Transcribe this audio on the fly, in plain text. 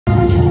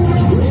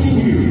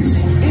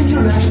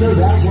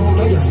International dancehall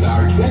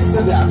megastar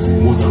Dexta Daps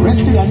was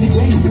arrested and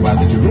detained by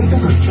the Jamaica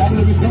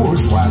Constabulary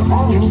Force while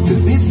en route to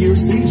this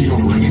year's staging of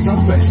Reggae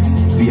Sumfest.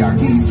 The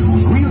artiste,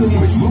 whose real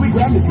name is Louis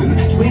Grandison,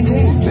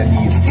 maintains that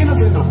he is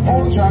innocent of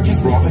all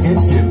charges brought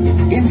against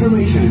him.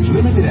 Information is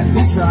limited at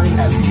this time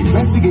as the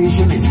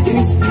investigation is in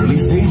its early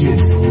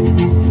stages.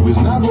 We'll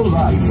now go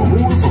live for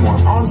more from our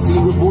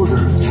on-scene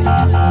reporters.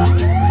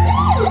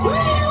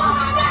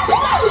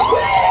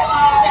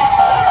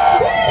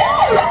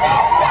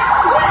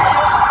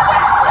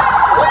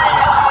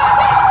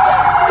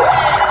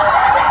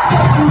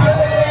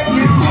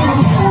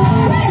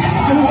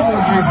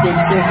 Been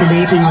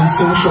circulating on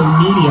social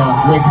media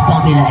with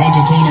popular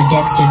entertainer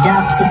Dexta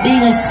Daps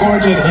being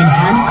escorted in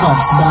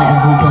handcuffs by a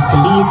group of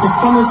police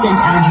from the St.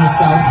 Andrew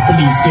South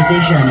Police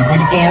Division,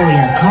 an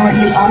area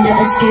currently under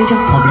a state of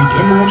public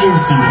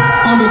emergency.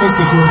 Under the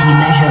security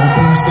measure, a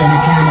person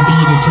can be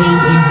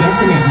detained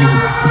indefinitely.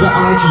 The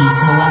artist,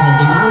 however,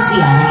 denies the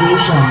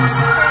allegations.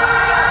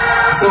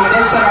 So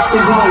Dexta Daps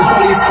is now in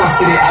police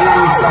custody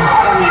along with some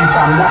other men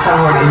from Dakar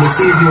Road in the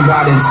Seaview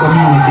Gardens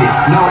community.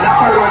 Now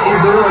Dakar Road is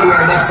the road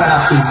where Dexta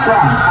Daps is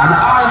from, and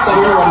also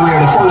the road where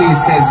the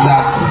police says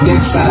that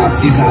Dexta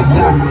Daps is a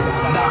dog.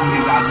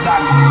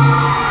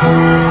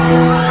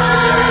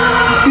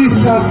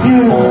 It's a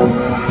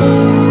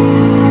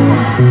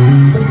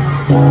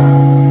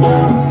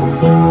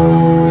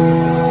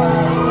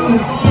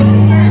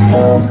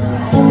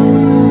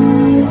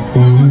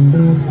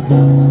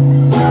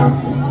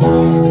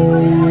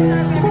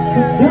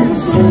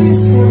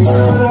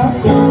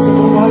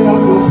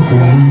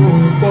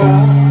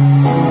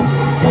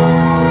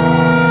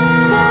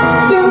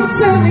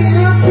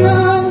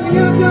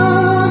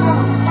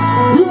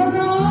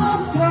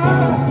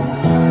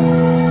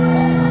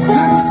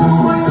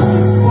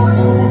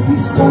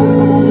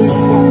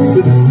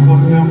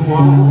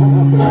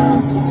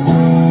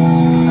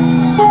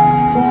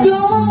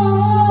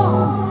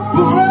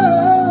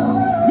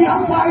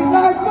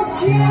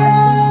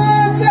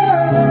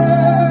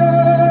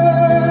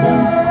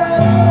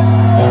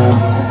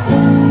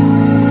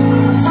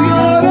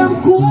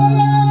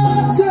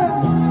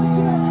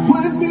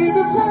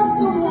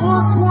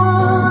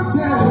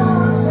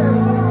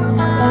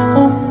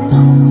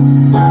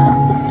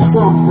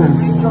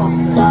Sumfest.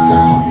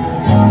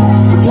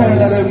 I'm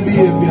tired of them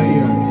behavior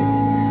here.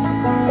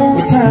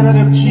 I'm tired of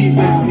them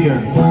treatment here.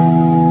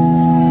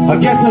 I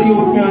get how you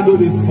with me and do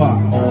this for.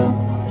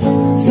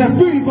 Say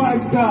free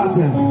vibes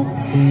started.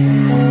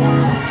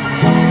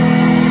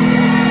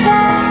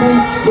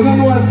 We don't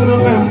know if you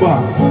remember,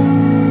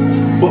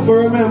 but we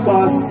remember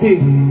a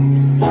stick.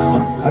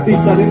 And this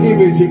is the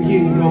image the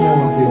king come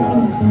out here.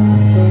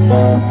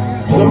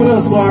 Some of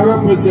us are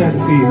represent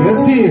people. You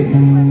see it?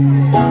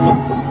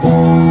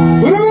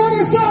 We're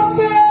ready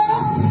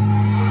Sumfest!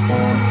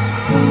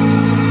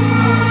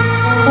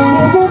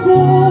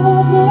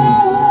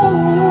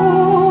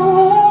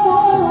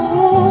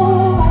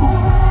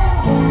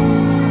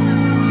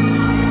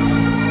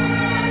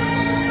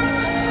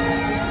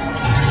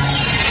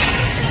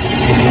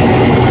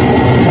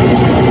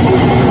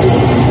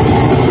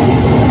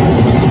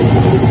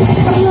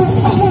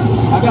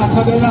 I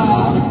got the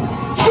love.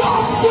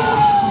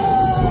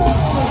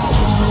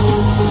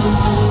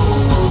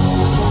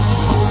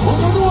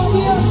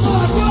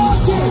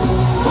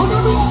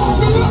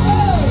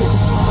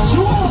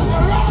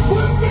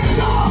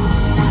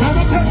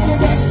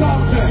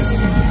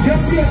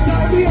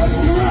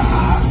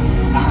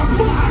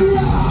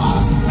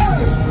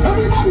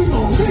 Everybody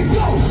knows it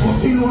goes, but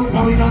you know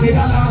coming on the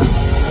dollars.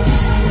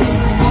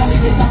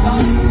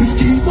 This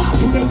keep back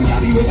to the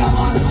reality with a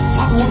man.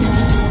 I want you.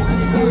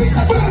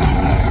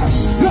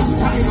 Last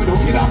time we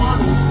don't get a man.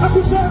 I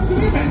could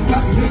certainly make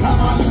that make a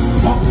man.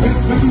 Some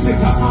test me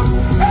music a man.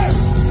 Hey,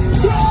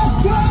 so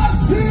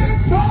classic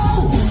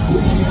now.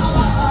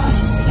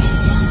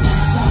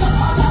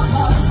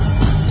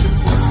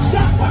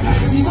 Shot by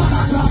every man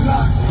a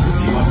juggler.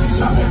 You want to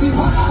shot every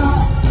man a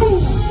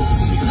boom.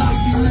 Like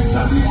the rest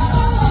of the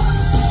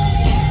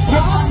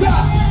Rasta,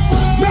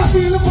 now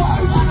feel the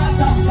vibes.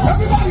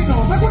 Everybody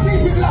know, make we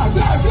keep it live.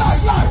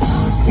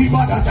 We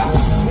mother down.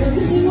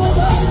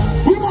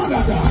 We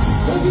mother down.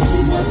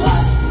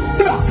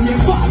 Black me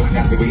and fire,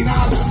 that's the way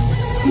now.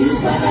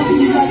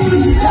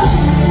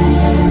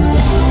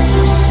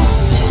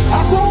 I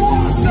saw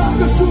one start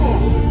the show.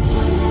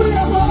 Be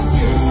about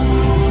this.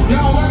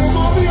 Now when you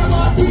want me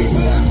about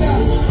people like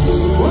that.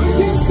 When you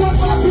keep stuck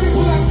about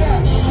people like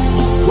that.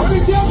 When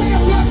you tell me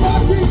about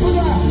bad people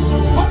there.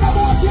 And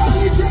about your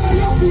legion of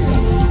your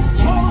peers.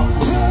 Talk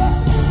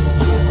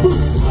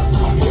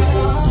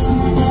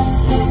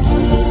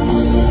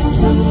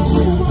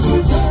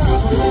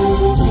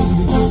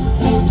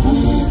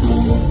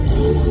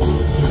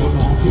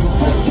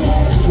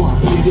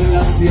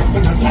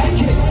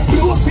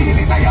you feel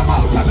it in your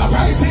mouth and the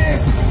rises.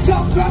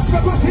 Some class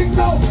members think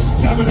no.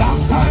 Them long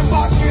time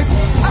about this.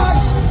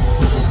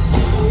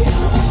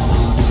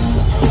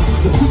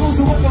 The fools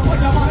who want to put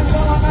your mind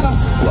on another.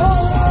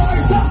 Oh,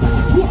 it's up.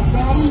 What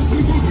now?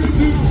 People can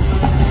do.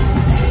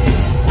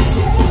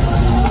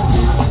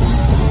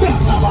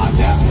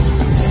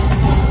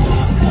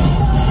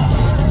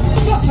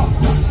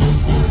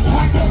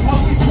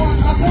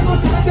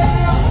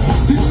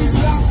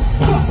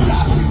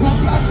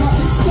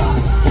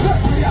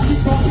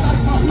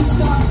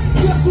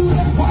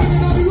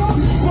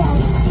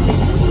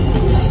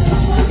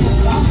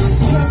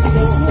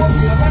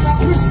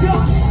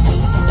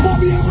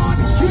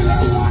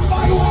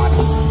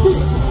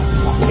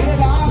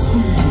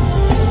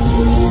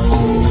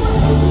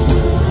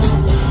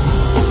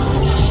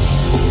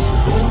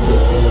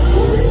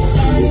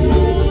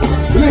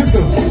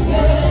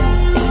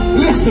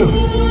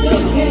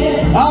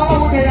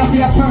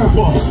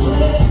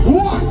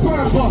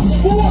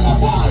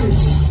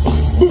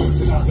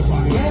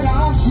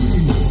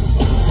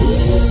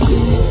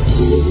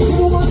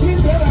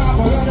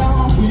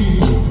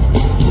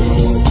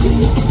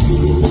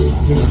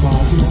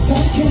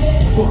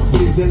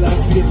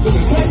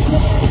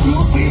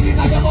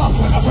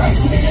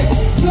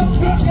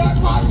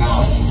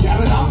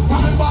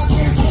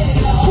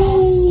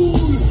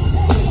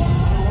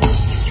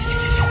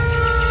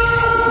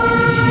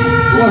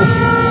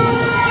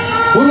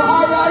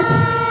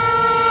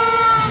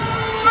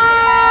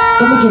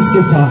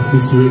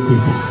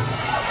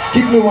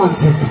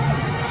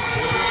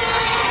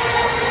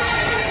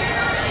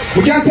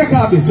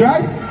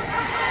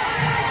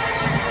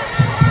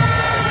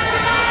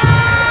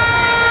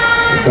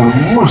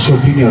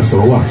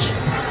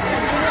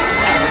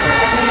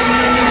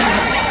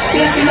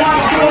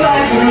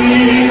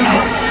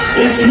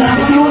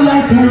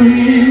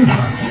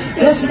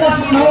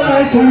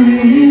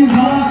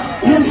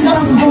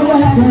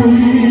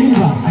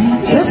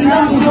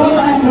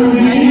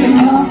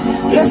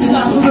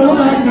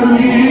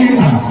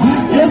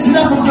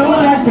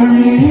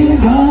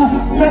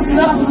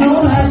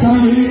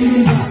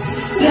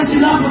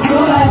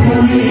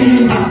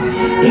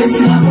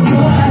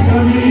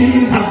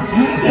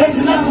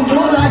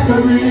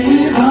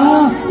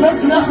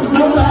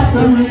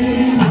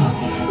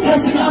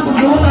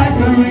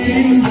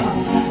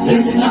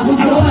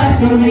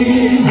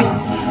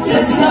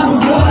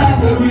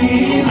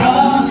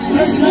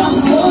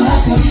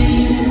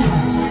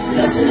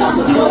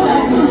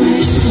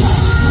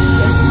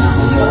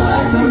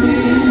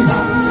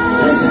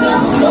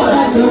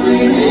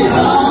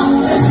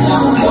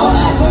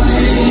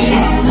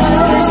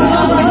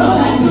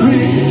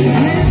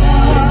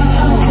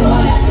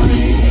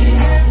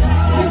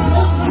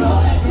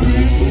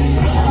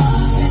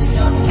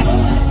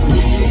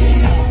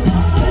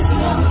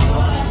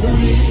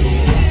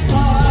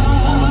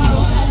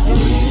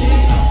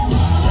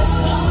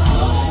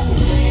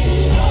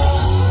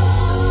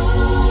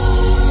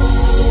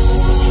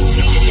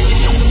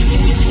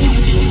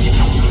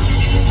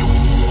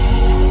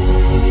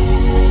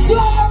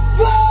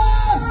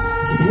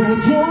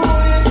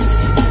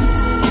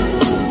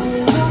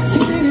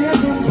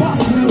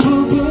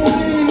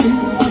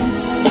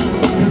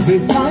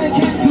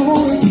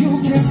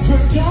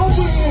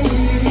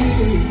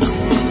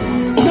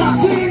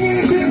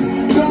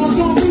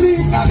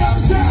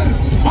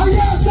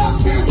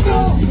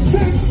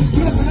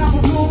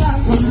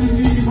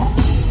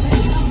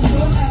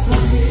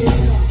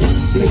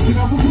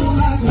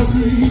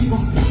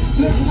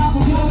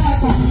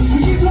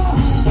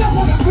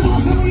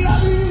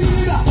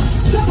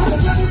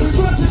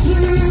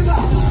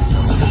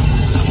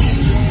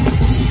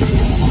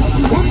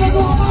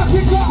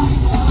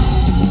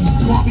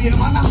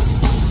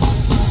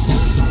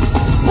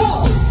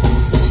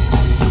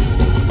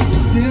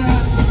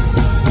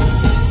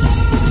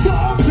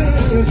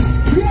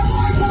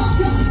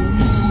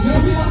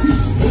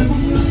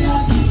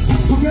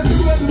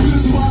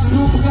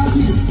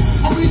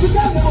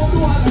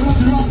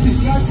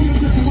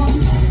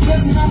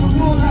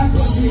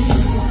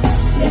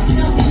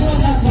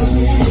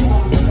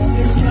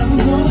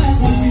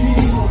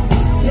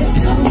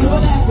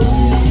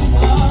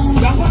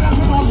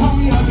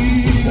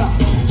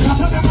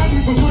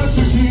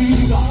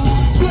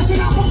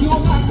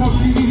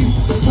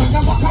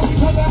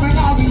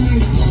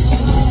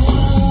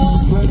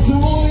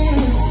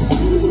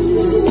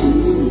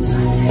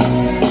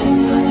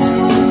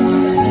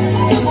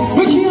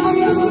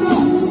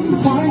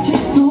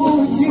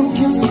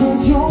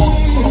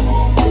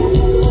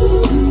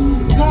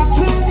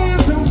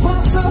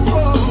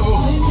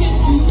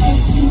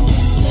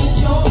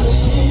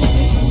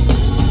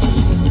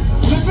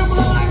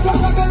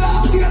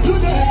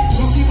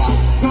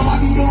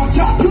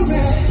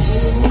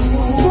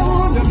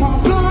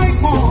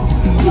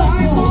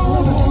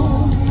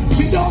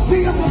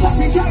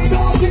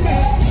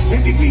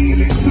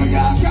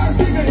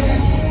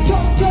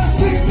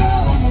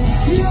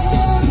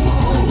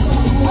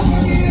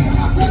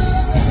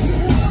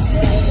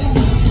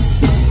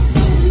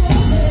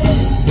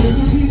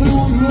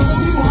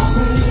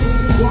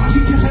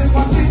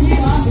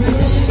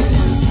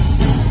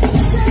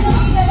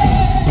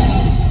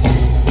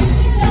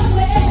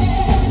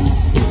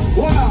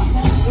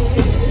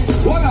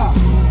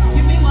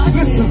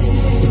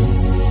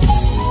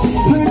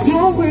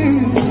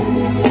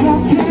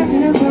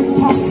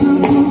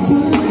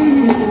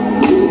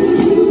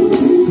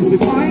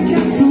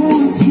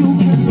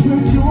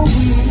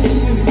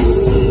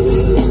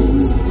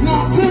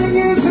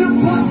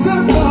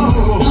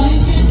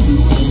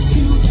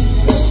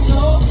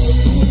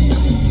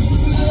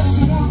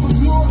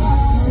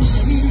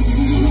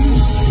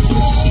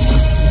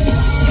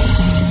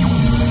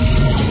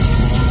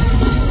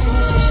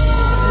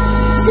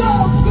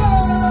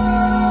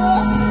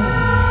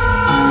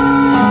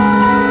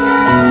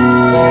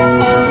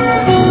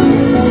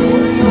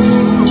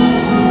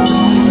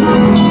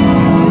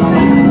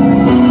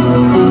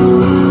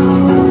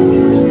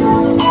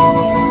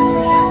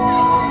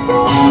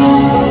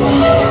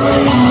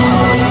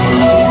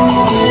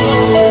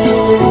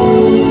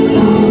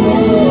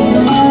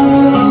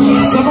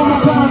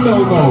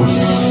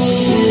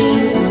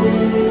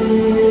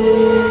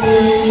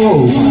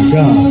 Oh my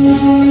God.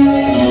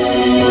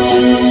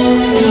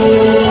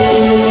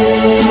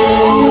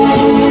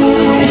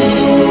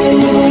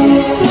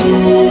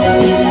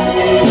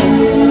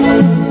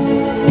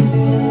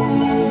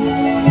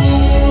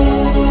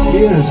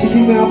 Yeah, she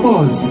give me a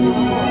buzz.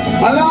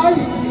 Hello?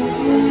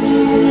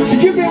 She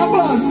give me a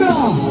buzz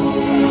now.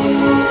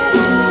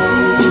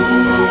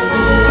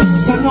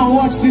 So now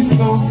watch this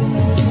now.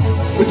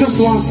 We just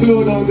want to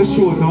slow down the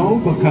show now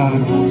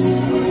because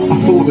I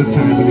found the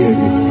time to hear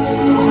this.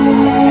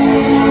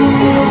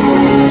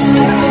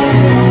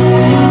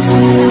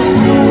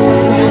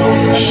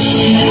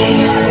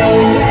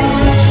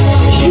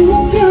 You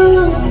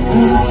girl,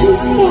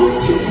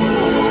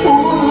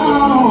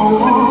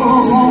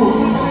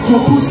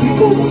 your pussy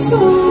good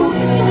song.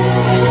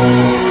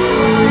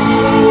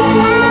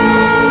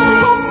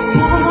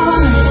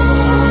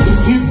 You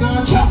give no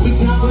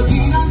chocolate,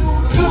 Aberdeen, and no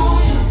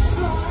clothes.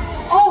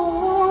 Oh,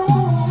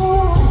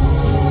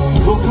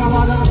 look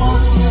how that man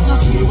never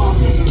see what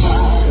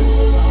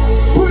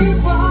we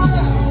buy.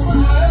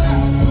 Swear.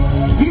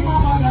 The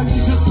mama that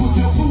you just put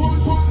your foot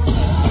on.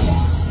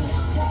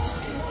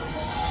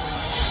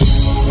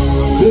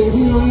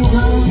 Baby, all you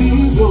gotta be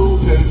is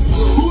open.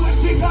 Who has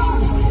she got?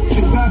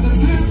 She got the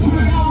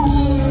slippery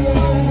away.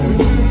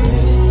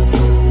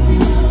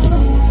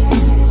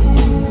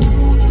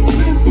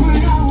 Slippery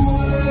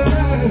away.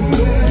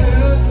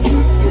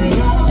 Slippery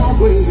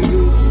away.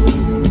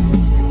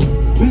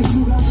 Bitch,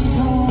 you got this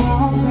whole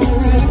house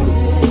already.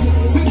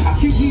 Bitch, I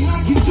keep you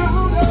like it's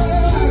drowning.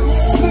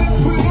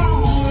 Slippery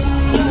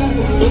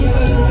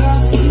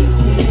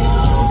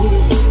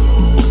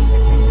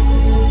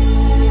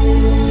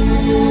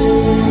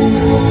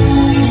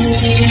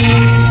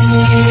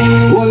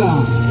Voila.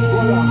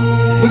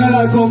 When I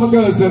like all my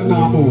girls them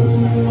now move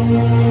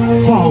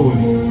forward.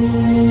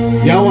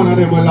 Yeah, one of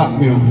them will lock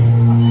me up.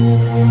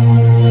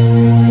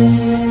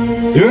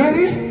 You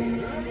ready?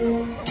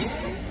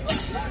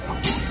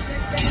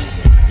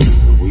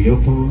 We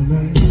up all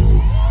night.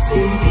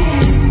 Say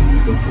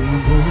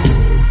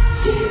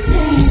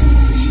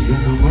she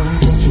got no mind,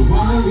 but you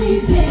want me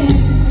there.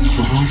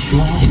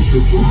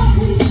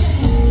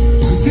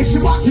 Say she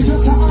watch you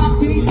just like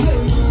these.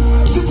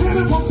 She said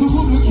it up to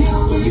who we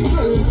can't be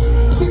friends.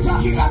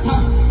 Because he got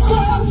time.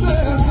 Stop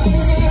this.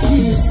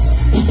 Yes.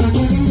 You can't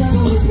get in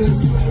there with this.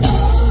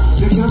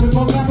 There's nothing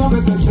for them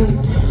with this thing.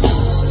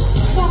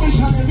 No me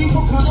shall be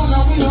for come on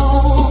and we know.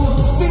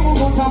 They won't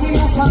go tell me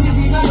yes I'm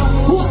living alone.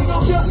 Wind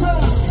up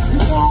yourself. You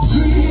don't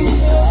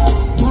breathe.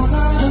 On the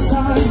other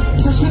side.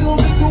 Say she don't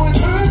be doing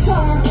her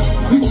time.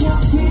 You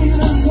just feel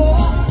it so.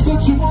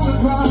 But you wanna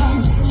cry.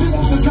 She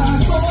loves the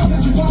size. But up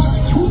and she talks.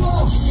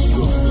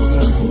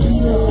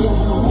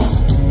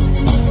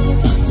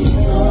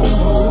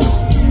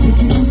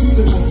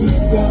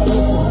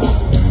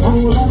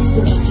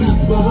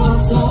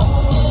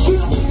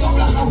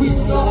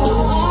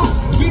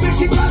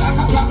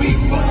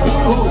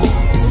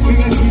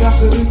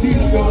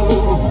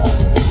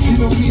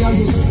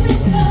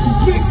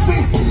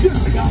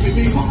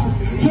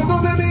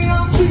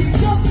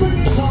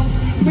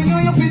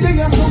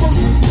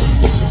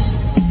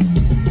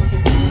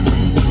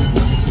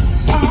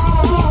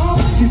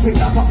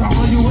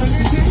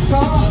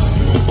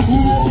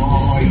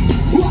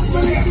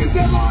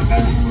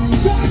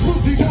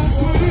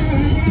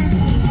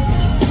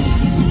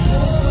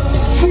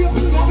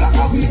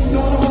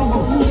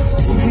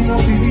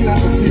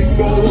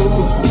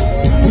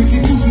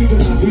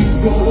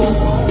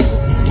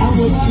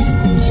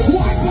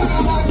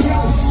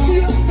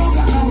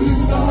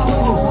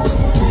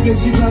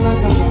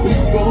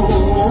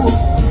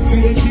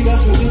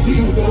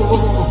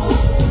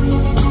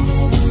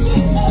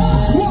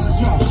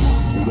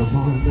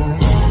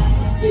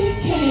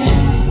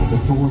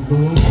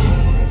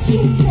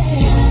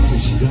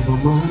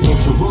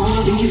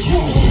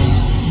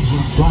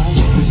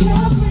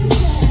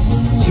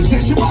 She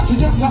said she watches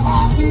just her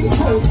off these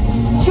days.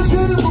 She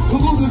said it look too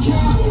good to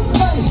care.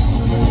 Hey,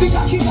 think I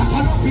keep that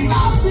kind of being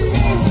out there.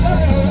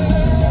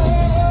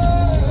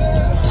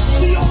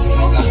 She don't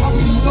know that how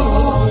we go.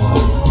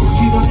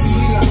 She don't see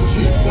me like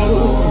she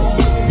goes.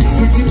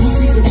 We keep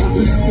pussy just how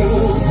we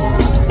goes.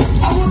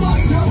 Our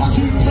body just how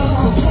she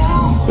goes.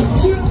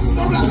 She don't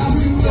know that how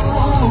we go.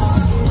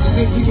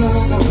 They keep her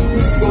on how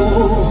we go.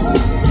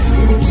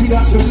 Even she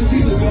got show the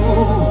deal to go.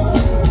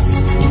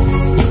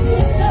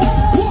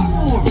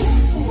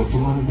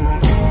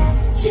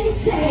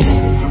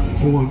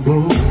 One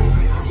go.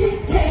 She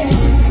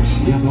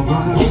have a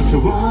mind, but you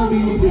want me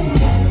there.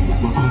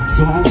 My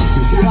outside,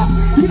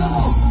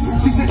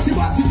 she said she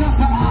watching just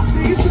to ask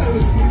me.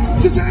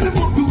 She said the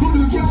book to good,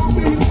 you can't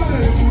be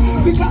first.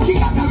 Because he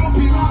got her up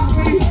in on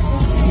me.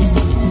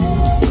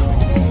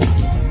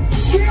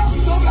 She don't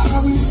know like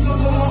how we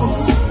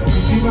slow.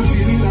 She was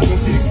feeling like a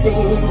shit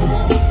girl.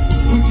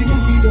 We keep on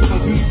seeing just how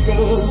deep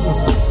goes.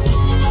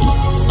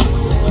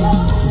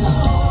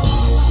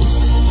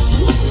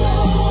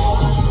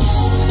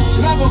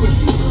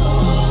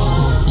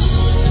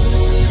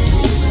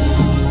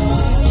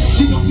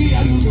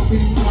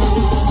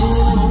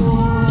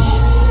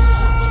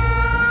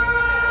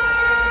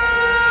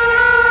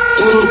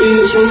 gonna be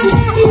a choice.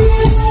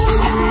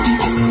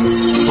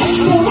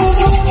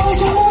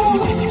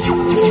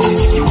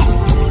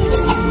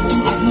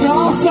 No,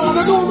 son,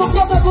 I don't look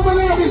up for my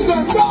ladies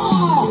then. No!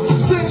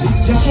 Say,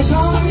 just a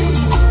time.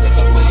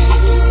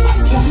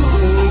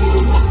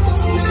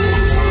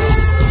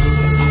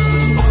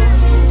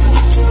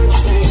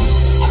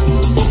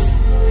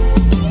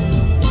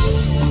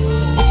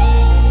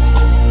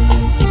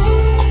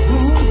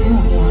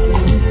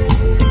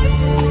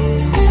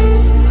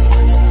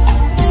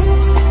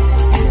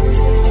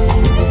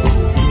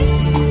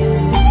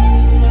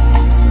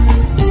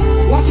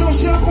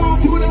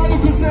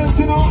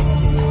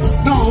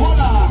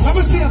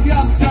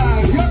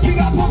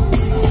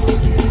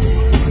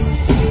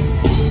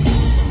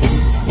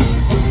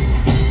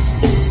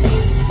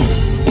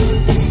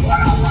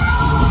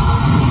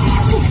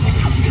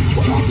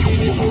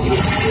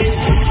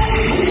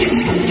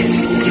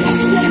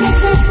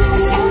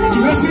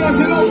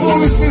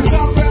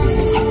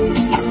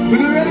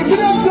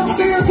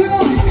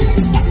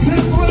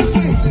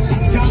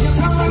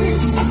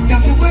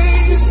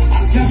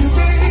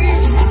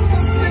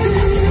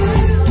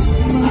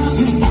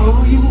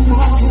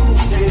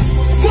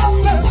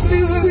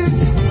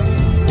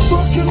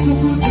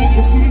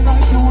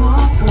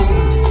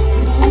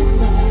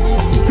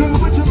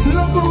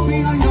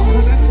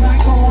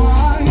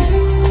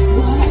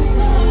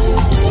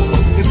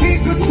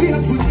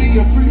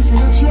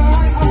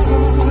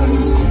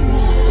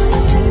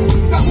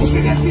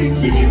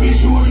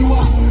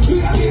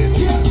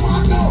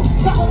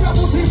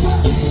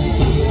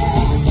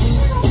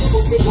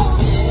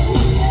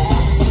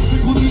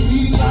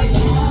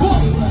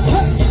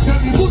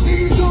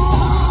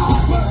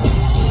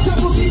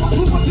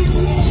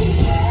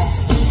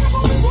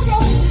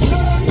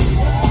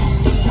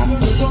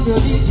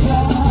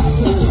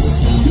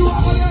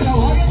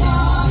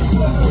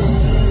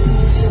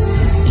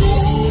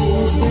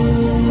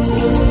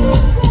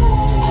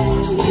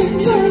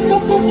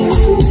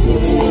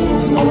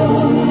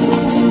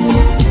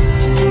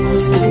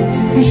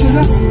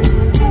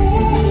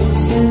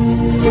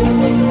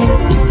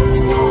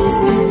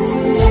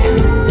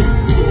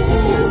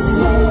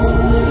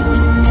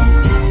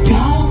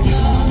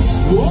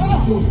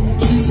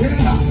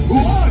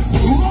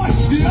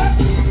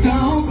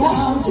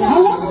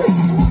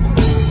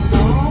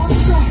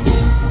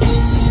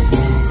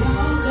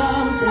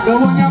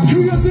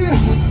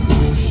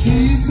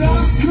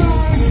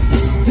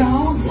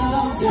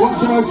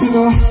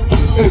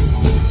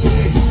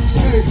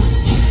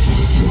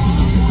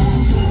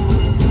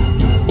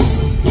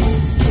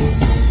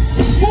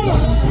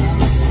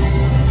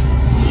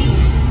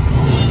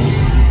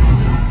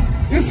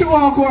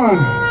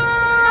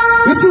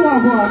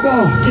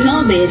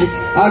 No, baby.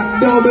 A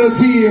double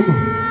team.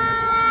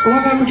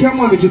 One time we can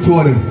manage it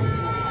to them.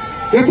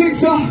 You think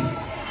so?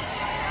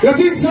 You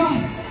think so?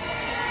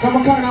 I'm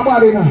a kind of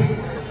body now.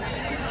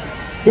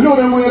 You know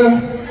them way.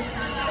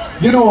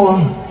 You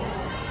know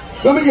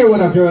let me get what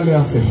that girl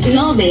there say.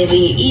 No,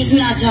 baby, he's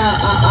not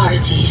a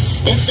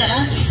artist. Dexta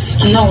Daps?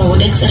 No,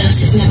 Dexta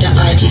Daps is not an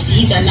artist.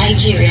 He's a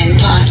Nigerian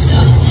pastor.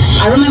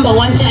 I remember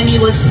one time he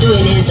was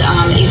doing his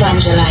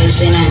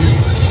evangelizing and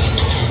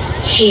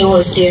he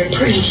was there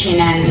preaching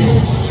and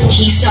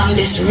he sang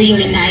this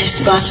really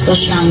nice gospel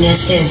song that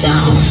says,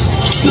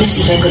 let me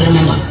see if I could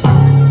remember.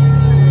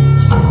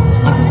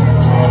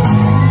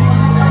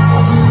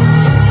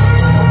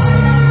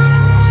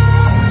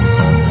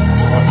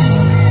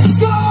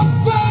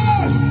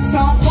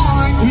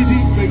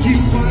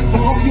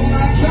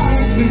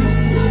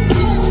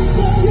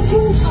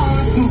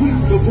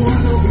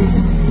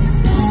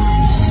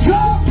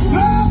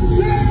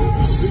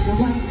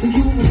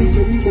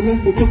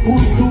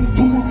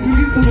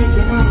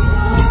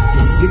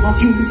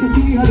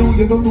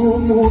 I don't know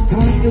more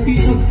time to be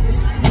up.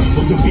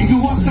 But the video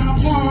was not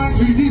fine.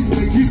 We didn't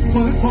make it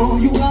fun for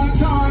you like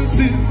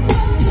dancing.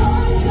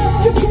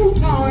 You're too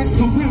nice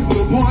to win, but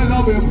the boy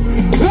love him.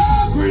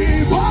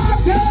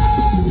 Everybody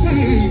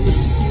sing.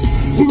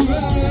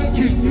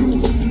 Breaking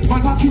news.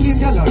 Man, I'm killing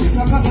your love. It's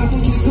because I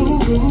pussy too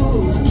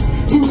good.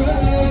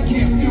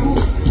 Breaking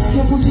news.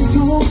 Your pussy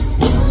too good.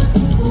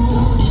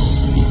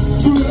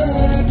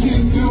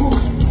 Breaking news.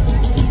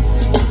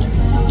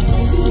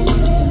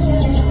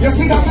 You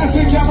see that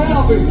message, I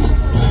love it.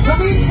 Let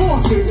me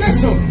enforce it,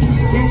 listen.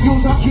 If you're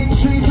a king,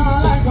 treat her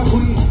like a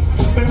queen.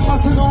 Then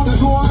passing on the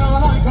door,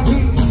 like a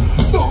king.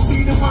 Don't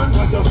be the man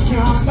that just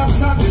can't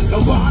understand it.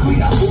 The one we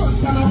have worked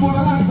and I'm more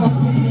like a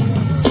queen.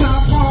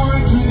 Stop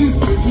worrying to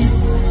live with you.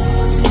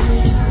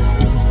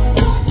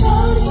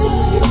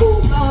 You're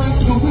too nice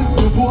to win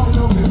the boy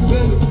of the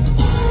bed.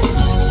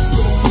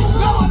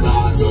 No,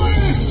 don't do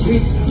it.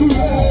 It's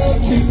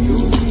breaking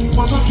news.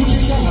 Man, I'm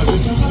killing your love.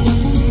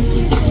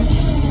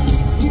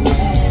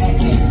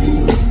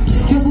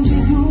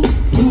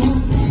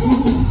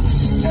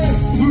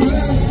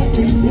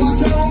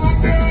 Watch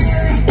out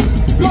there,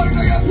 going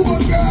to your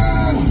phone,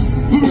 girl.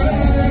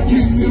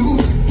 Breaking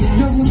news,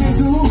 you was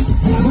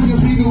do.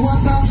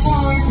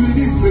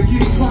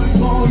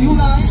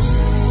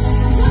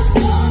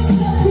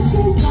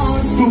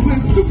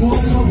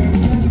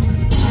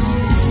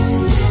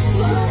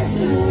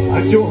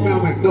 joke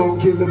now, like, don't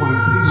kill the man.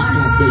 Please,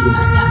 don't beg him.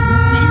 At that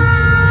moment,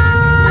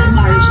 my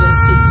marriage was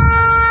fixed.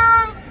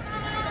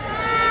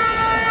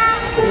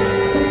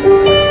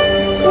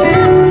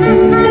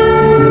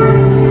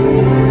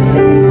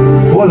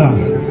 Hold on.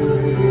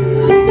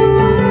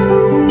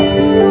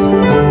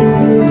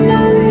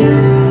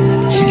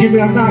 She give me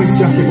a nice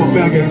jacket, but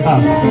me I get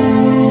hot.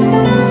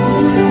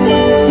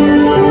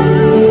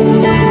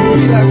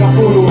 Feel like a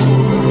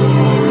photo.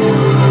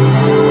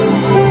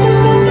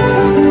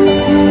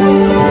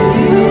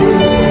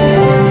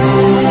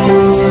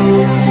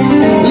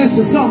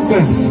 Listen,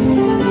 sumfest.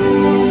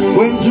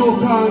 When Joe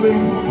called me,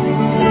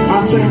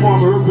 I say I'm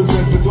gonna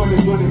represent the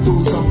 2022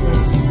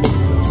 sumfest.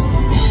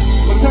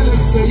 But tell him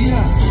to say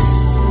yes,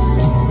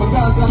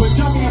 because I'm a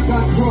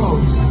Jamaican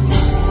crowd.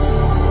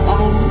 I'm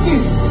gonna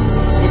miss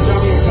the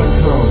Jamaican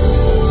crowd.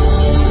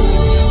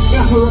 You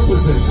have to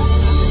represent.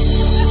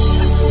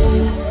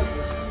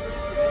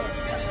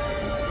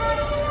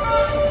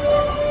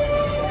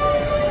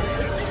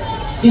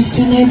 You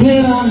see me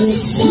better on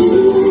this.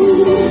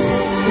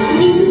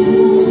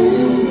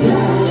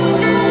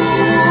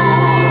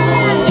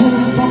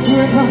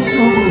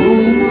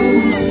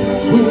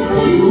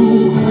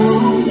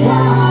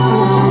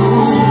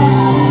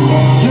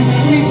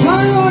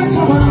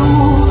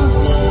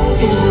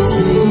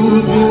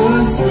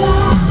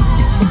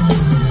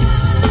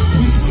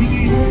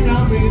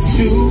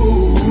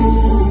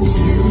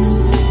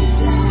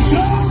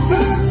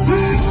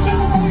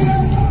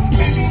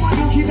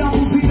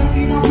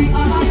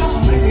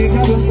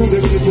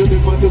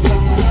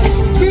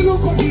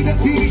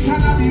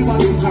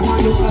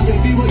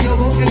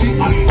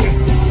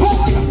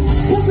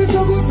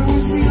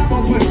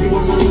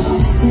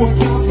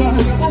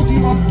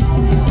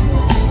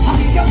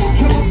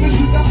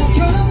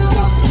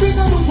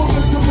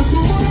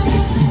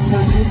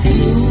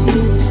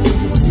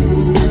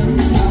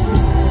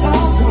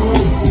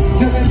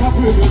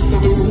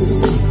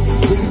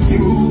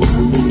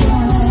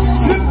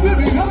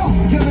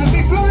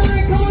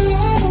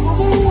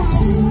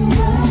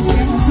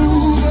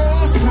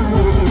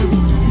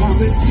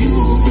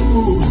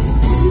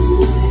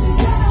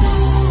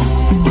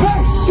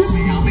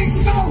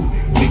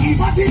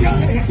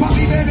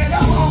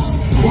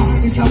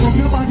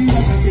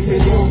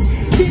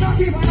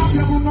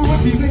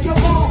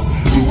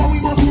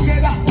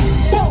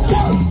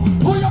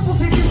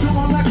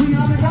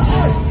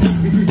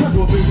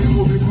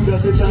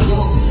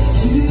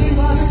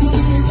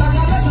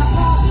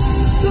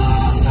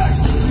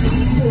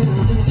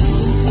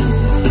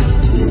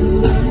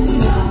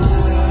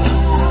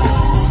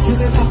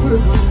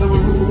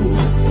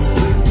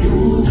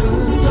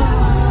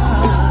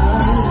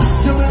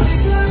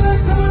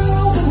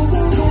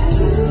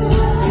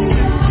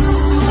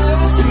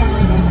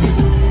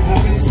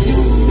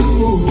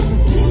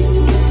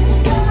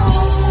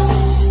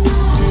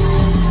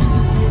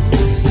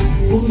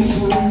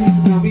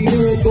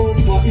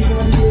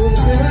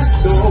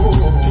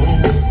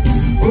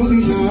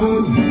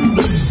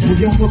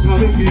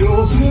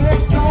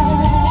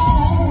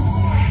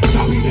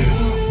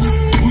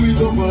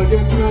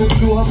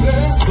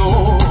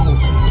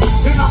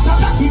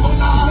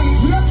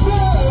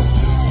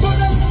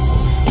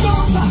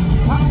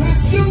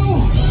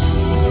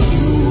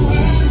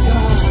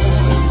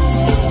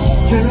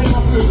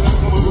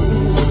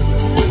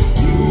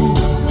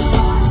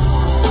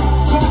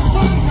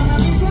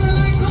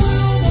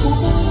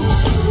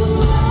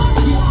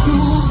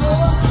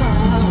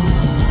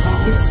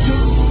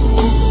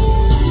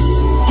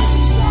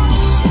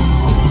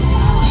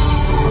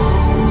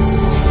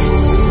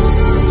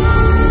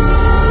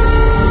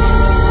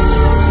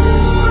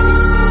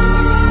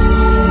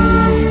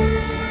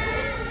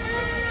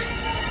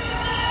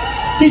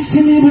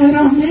 Listen me when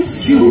I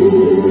miss you. You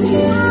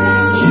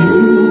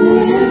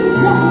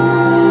and I.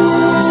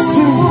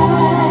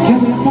 Can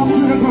we come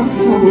to the cross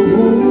for a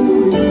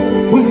moment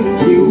when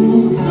you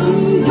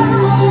come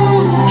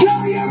back? Can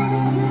we ever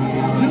know?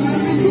 Can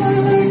we fly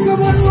like a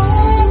I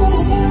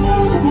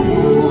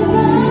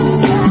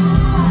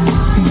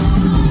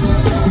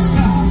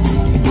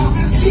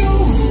miss you. I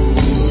miss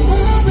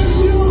you.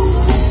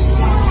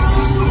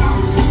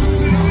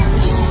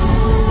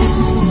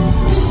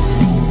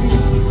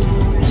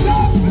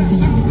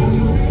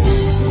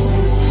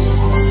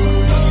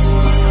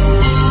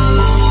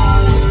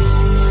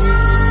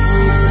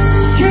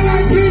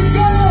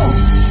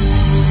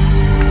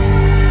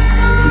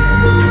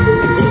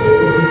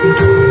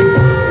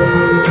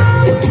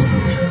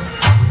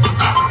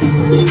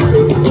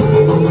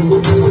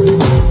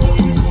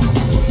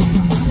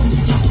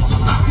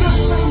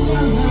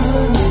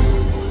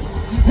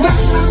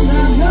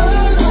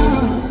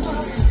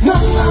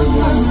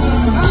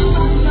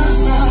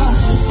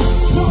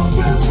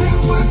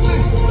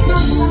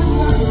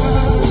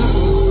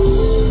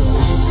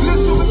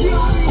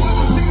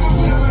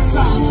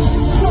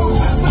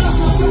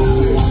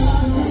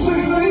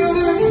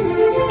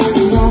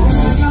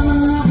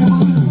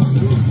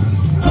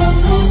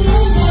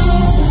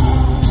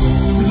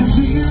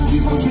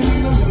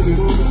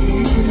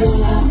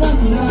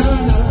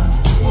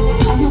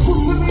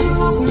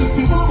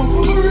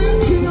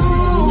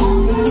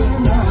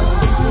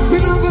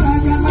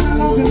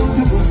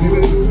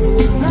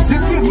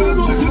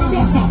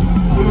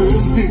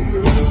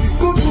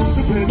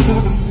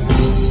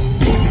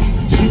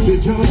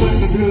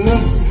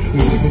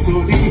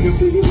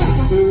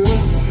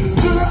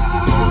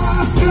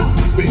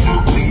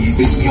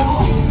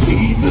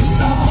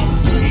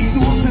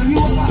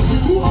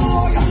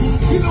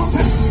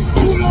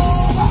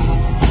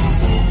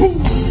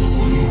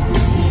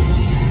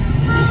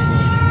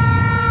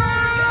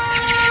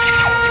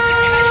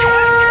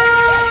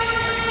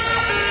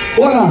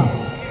 Voila.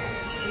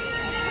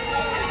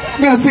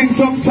 Me I sing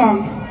some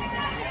song,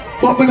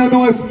 but I don't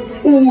know if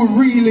who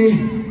really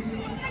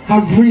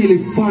are really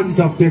fans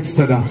of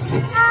Dexta Daps.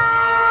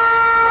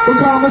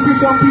 Because I see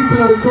some people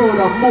in the crowd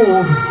that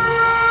move,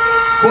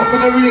 but I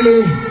don't really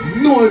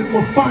know if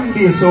my fan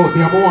base out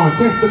there. I want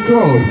to test the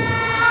crowd.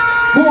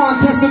 I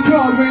want to test the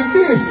crowd with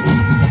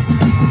this.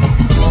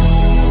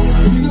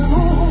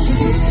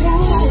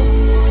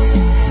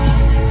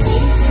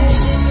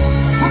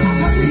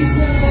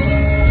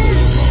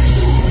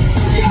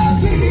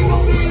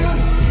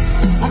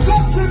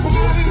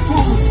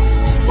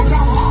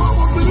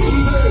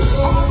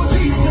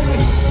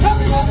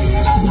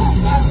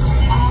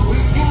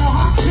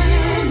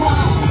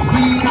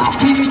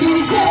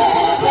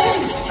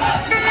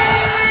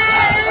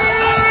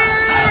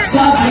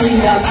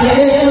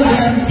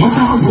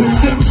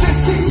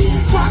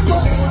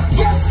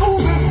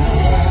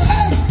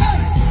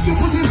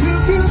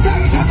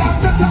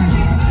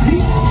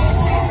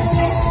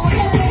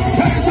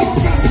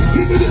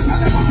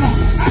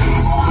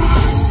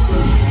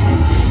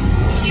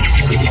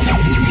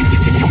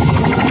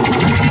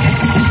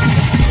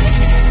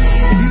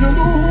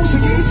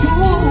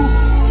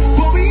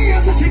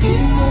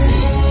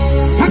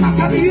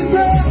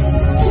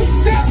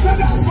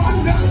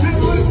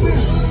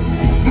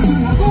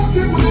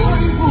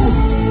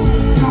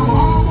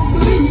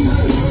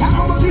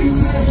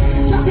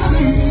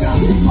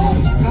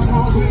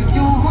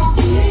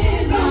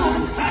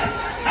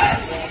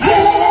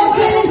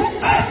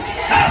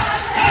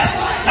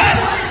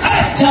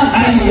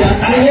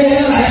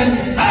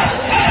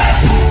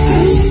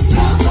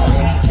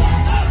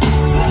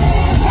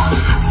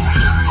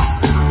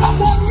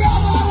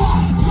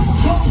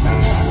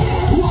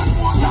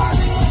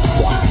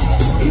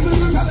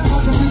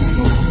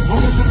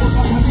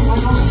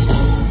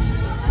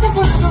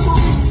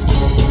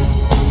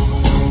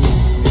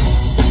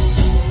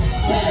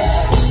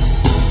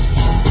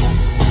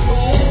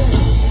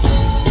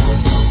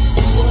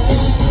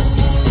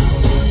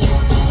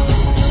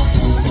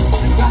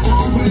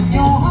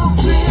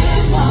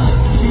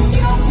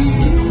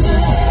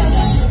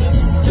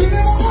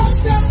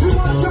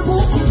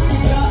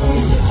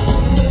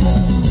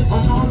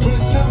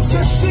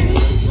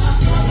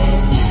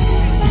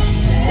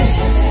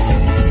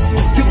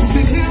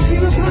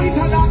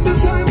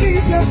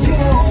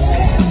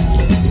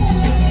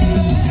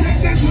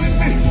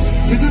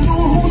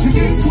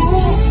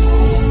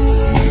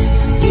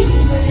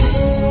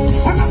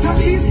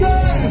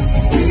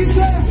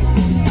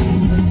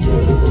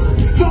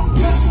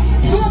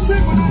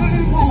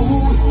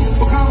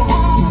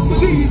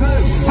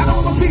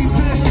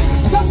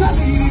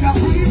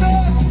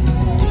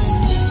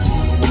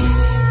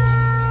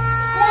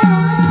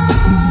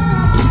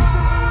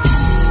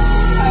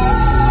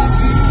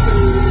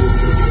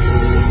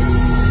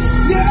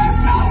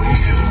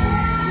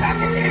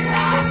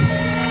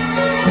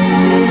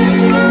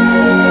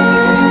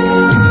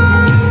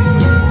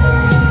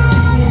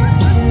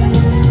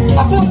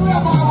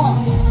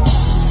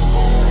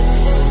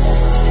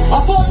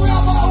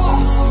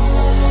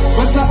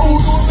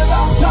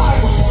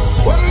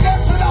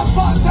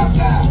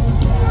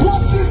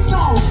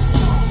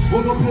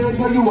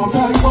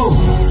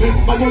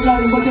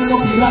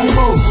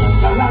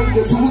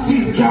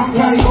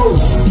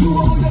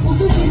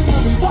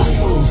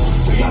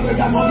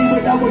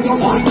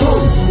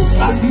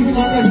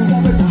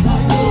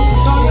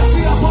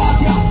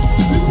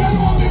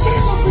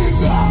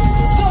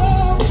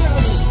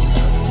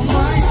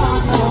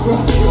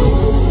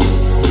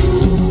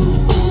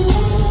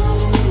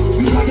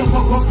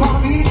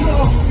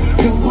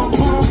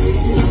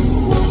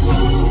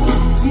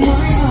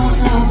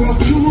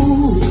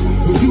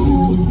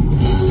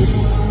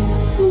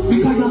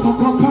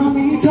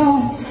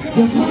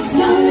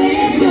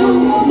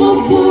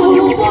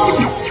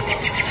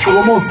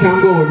 Can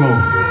go now.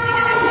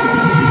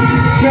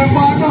 Them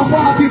man of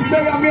artists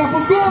beg me up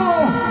and go.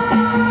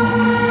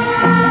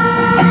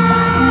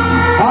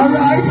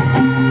 Alright.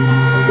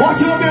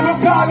 Watch out, me go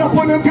call up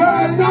on a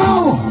girl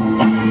now.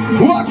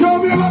 Watch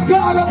out, me go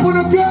call up on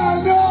a girl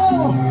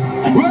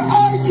now. Where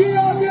I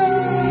can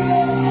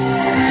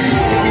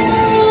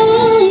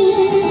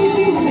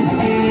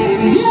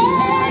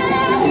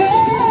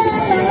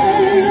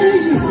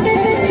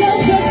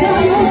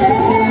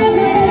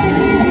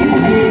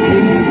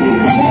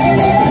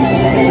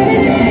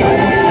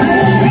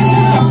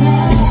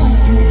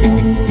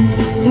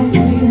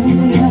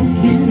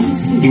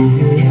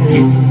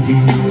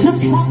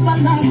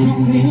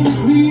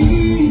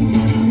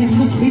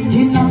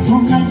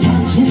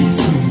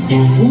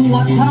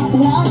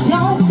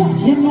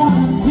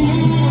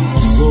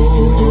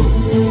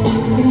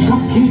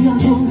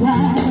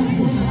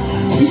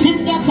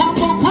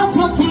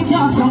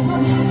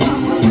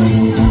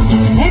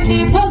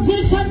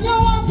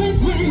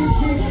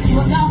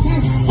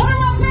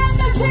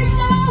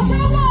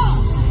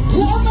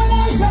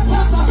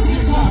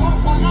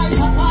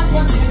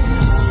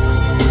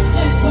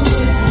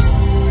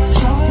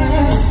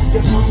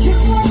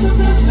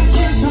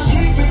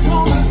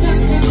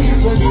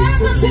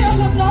Let's feel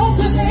the nose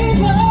of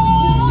neighbor.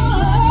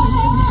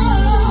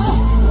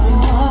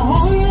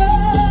 Oh yeah.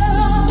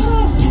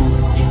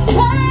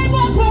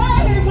 Baby,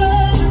 baby,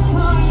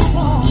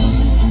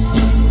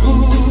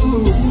 ooh.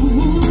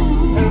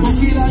 And I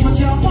feel like I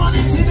can't want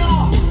it to know.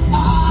 I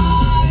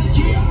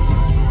can't.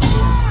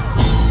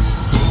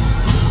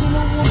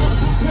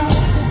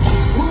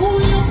 Ooh,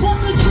 you want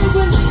the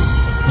children.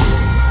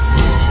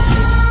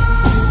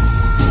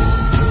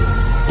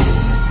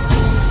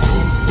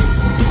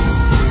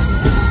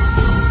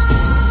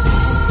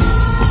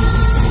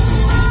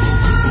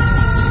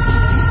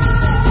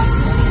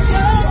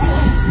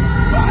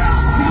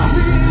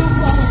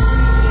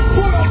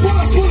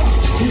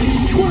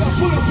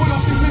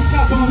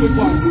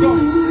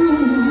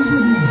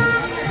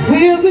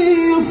 We'll be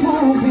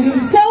for me.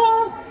 So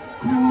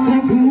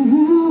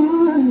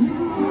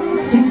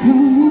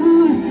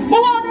good. But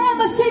won't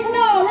ever sing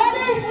now,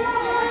 ready?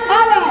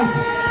 Alright.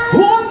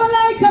 Hold me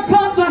like a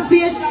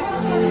conversation.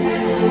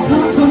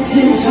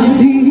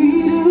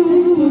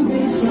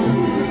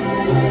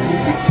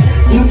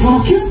 Your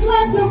talk is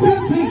like the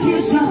best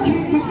vacation.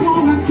 Keep me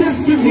going,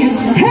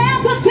 destination.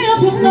 Have to feel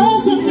the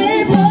nose of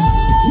neighbor.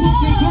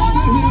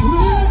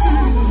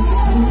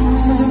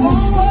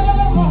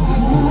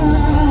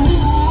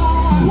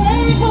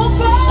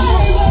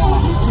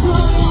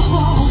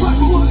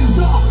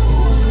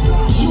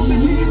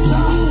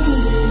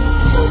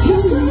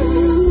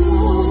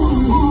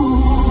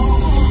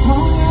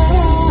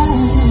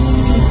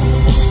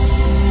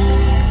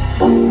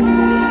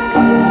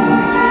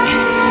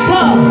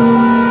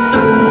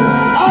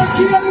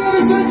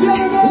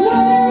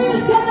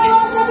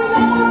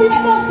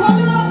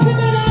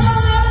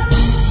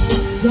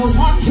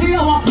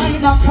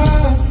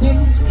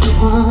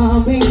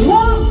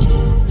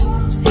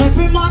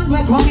 Every man we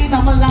come in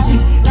my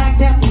life like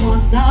them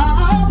won't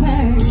stop it.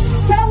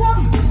 So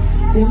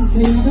them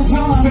sing the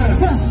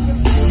sumfest.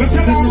 But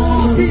tell them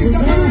all these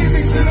are the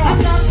remix, you know. I'm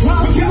not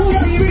trying to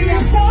see me a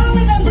star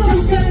in the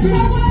group.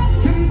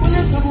 Can you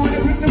believe the boy that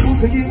bring the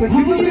pussy again? When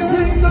people say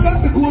the back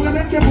the cool and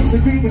make your pussy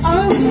creamy.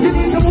 You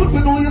need some wood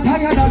but know you're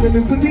tired of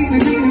them for teeny.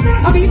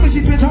 I mean the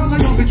shit pictures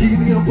and your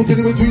bikini and put it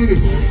in between it.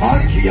 I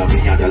can't be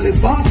at the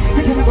list bar.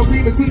 You can never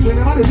free me quick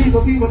whenever the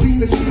people feel me,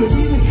 she will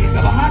feel it.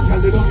 Never had to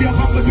live up your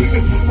come between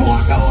it. But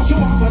what the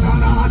ocean want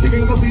banana, she can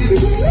never feel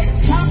it.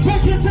 Can't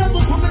break yourself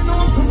but coming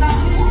on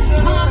tonight.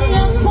 Honey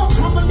and smoke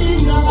coming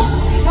in your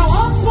life. Now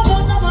I'm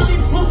someone I'm a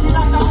bit talking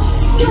about.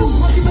 You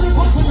want to better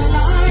come to the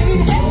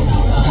line.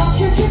 Can't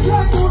get it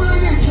like on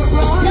an inch of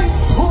blind.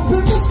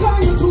 Open the sky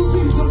and 2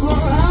 feet of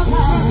blood.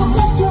 Come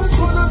back twice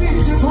when I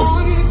need you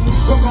twice.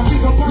 Come back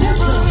pick up on your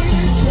mind.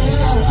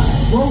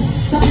 Whoa,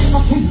 stop in my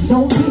feet,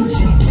 don't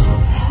pinch it.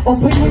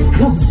 Open and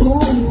close,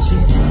 don't reach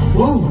it.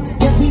 Whoa,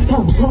 get me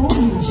toes, don't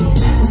reach it.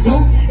 So,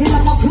 in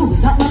my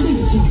clothes, not my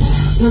leeching.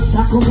 Just I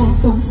go on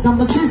those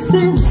summer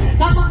systems.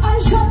 Got my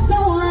eyes shut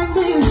down like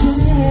this,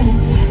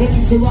 yeah. And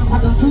you see what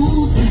kind of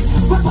tools.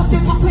 But up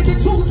in my pretty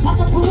tools from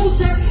the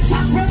booster.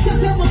 Can't break the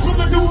devil from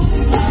the news.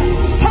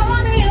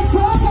 Honey and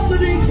throw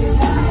somebody.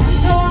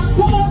 No,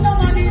 come on, no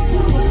money.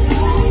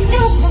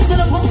 You come to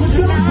the pump with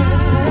the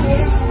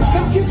night.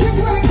 Don't you think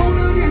like on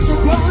an inch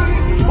of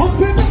blind. Up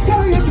in the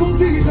sky and 2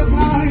 feet of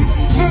light.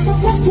 Never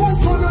come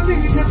twice when I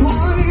need you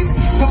twice.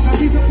 Come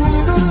back in the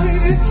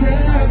night and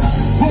chest.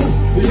 Oh,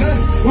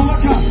 yes,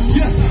 watch out,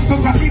 yes.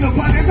 Come back in the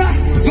night.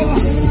 Go.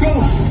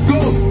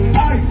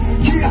 I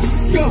can't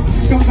go.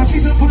 Come back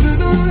in the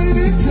night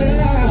and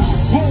chest.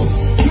 Whoa,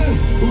 yeah.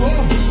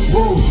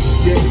 Whoa.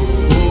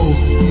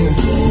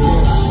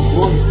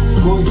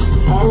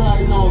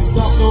 Alright, now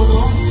stop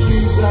now.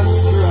 Jesus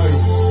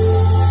Christ.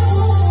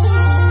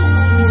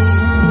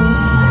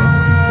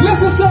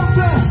 Listen,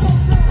 sumfest.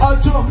 I'll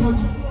talk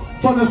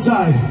from the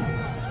side.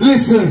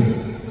 Listen.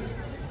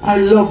 I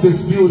love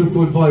this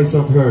beautiful voice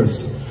of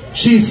hers.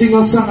 She sing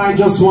a song I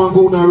just want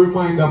to go and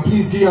remind her.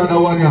 Please give her that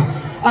one.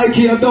 I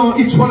care down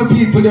each one of the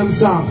people them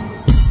song.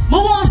 I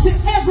want to see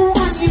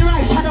everyone in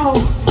right now.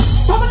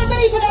 Come on,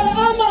 baby, the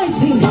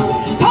Almighty.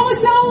 How is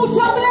that who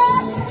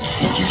bless?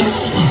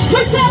 We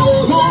say who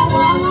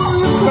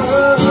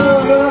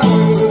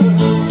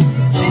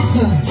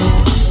listen.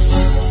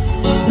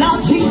 Now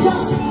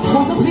Jesus,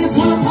 on the place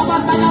where I'm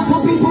about by now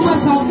some people were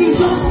so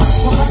evil.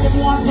 Some of them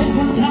want this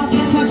one class,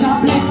 this one job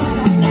bless.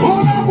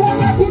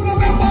 Hola, tú no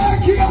me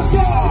marques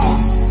eso.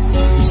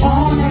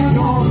 On and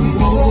on we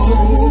go.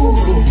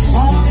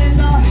 On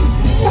and on.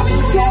 Come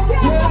in, so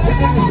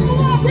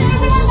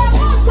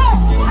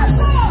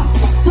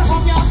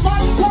from your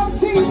mind come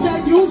see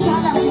that you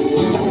shall have.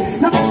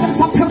 Now make them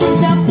stop coming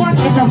them one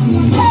in the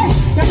hey,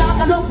 you're not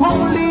gonna look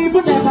holy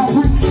but never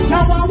free.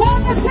 Now I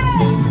want to say,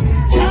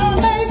 child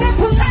made me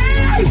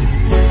tonight.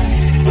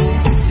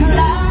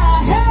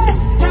 Tonight, hey,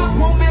 now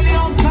 4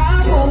 million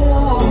fans, oh,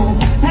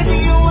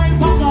 taking you away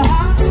from the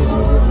heart.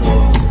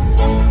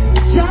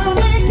 Child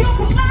make you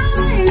fly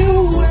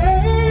away,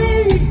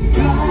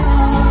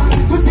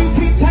 cause he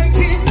keep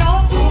taking no.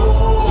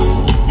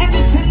 And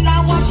listen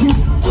now what you,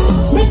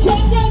 we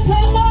can't get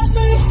them on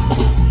me.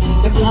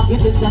 The block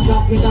it is, the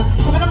block it up.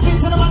 Come on, I'm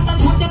facing the one man,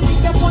 talk them,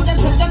 make them one, them,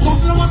 send them.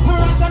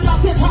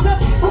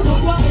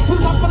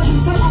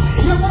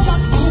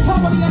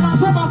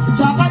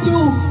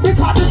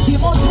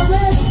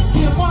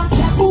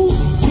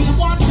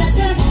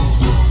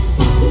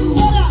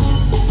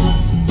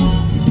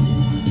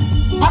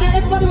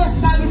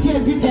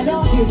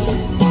 it.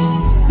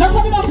 Now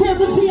coming up here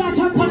to see I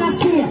jump on a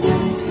sea.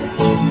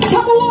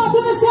 Some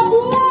water, me say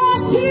water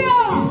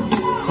here.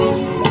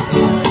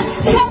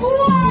 Some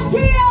water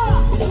here.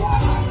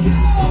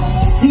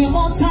 See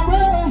once a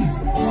rain,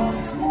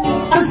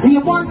 I see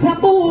once a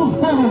boo.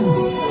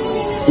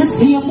 The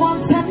see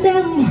once a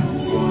them,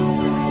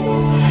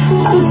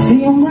 I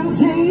see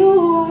once a you.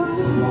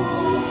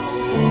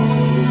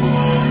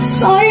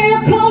 So you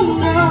come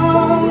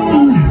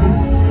down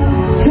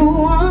to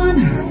one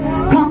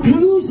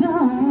conclusion,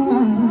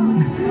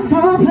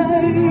 oh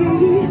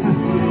babe,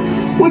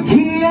 we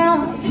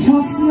can't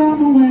just run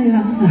away.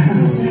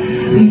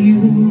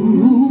 You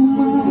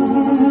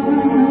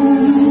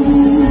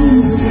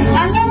I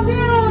love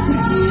you.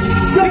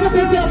 Sing it,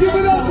 give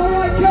it up for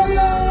right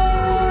Kaya.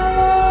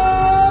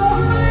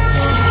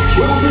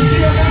 We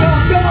appreciate it,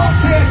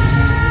 don't it.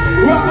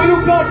 We have to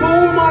look out for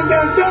woman,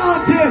 then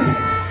don't it.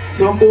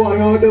 Some boy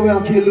out there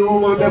will kill the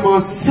woman, them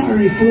are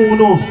sorry for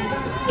no.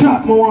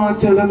 That me want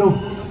to tell you no.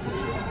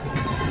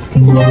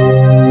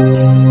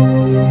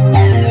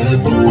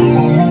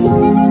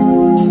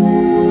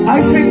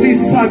 I sing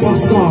these type of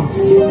songs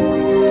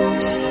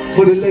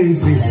for the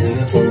ladies,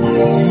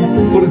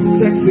 for the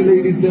sexy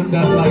ladies them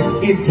that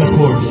like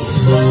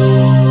intercourse.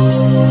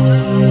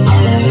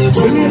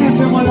 The ladies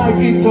them that like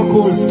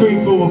intercourse, scream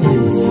for me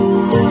please.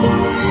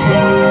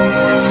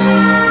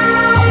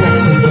 Sex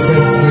is the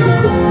best feeling.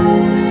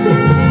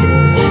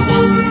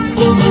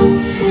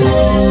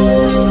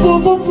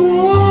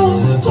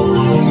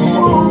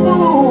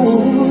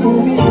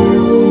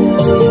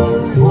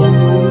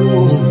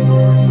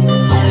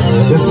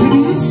 The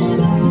cities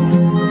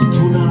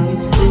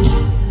tonight.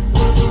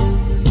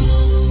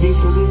 He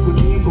said if the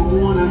people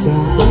wanna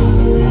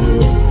dance,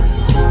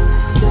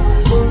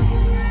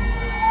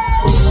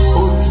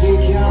 oh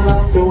take care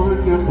of the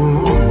one that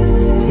wrong.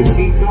 If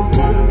he no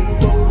money,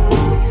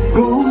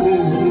 go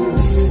there.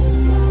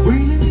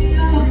 Really mean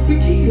I'm not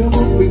thinking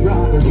about me,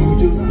 rather you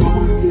just go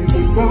and take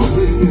it from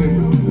there.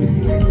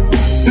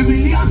 The $1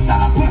 million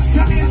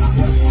question is,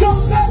 so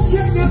best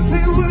can you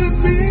stay with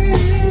me?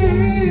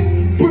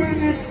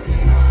 Bring it.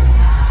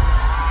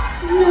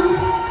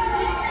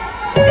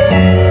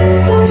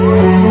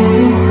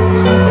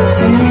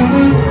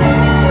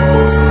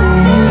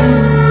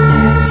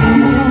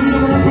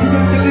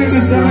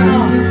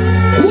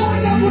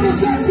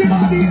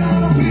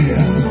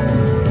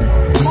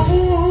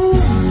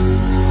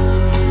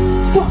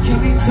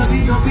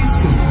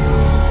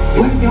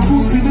 When your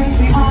pussy make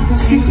me on the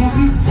skin of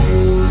it,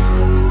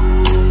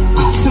 I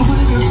said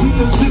when you see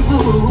the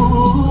signal,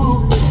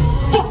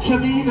 fuck you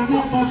mean I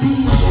never be.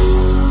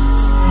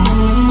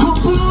 Come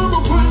pull on the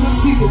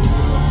pregnancy,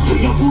 so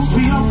your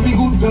pussy up me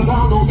good cause I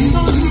know me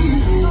no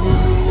need.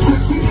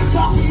 Sexiness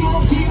up me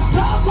up here,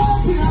 that's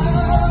up here.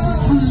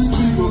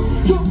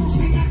 Your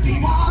pussy make me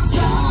want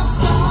stop,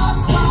 stop,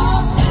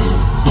 stop.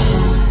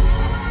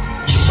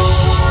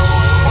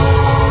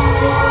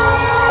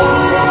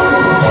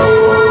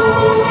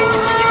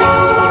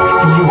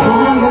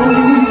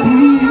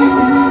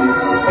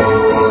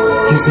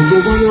 So you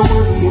want your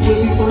man to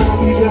believe for how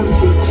we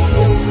dance it.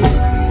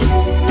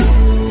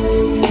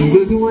 You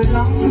will do it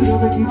long so you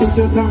make you touch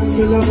your tongue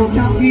so love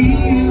can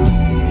feel.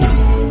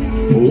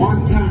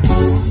 One time.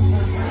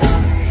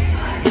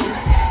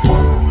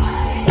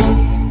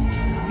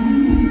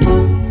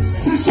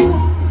 Say she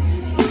want.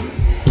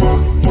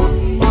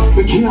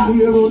 We can't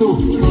hear her no.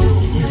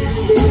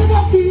 We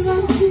never feel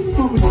and cheat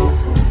for me.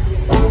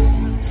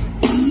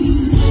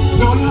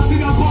 Now you see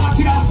the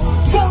party up.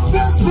 Some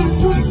dancing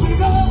with me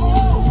now.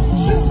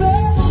 She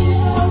said,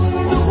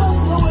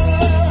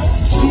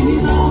 she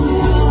know me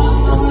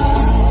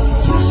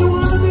so she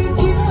wanna be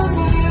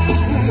together.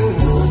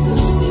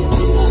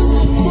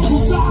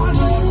 Put on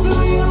it to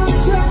me and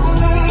check the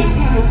leg.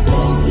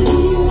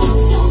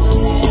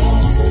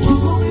 You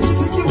want me to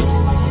take you?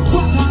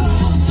 What time?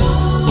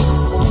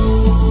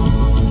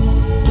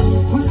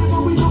 Whenever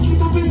we don't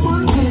keep up his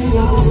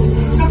Montego,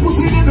 that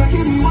pussy never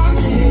give me one.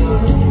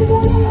 You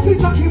wanna be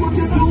lucky with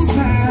your 2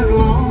 cents.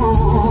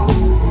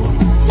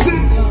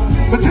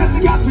 But tell the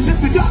guys we should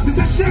be just as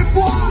a shit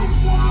was.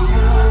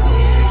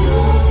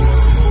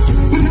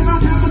 But then I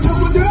tell myself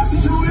what dirty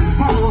show is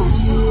found.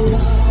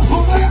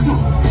 Oh my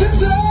God, she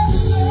said,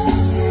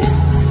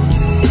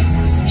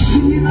 she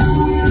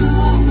know you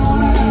love no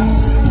lie.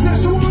 Said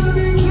she wanna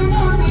be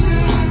together.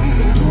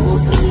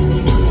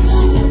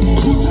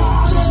 Put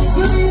on it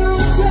to me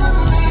and check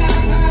the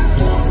leg.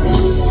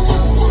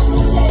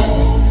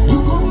 You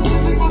come and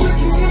take my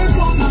wicked head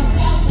for time.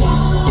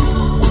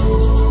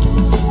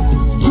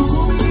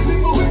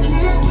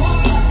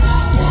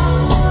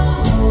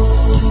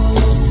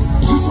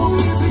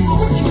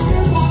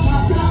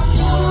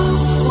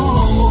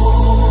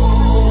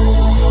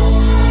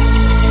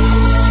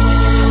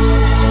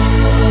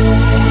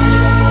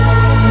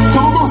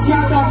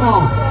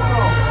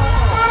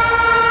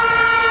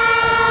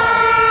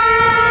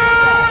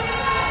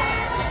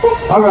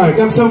 All right,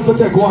 them some for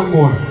take one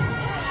more.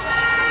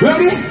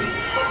 Ready?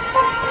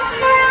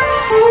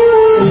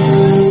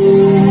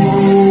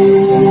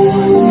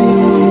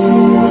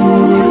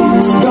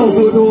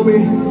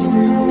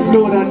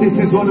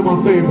 is one of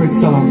my favorite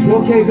songs.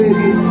 Okay, baby?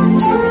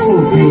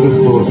 So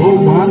beautiful. Oh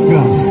my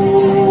God.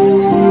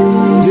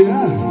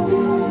 Yeah.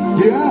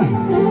 Yeah.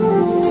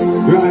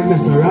 Right there,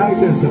 sir. Right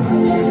there, sir.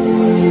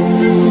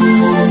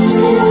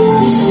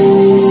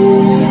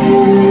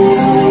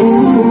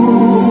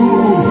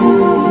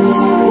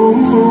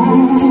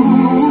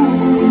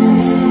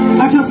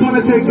 I just want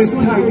to take this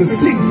time to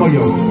sing for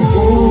you.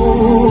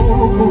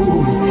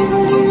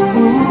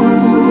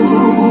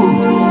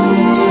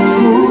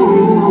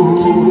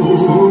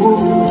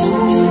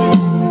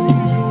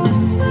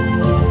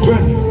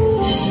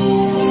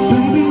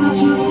 Baby, I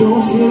just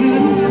don't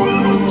care.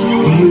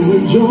 Do you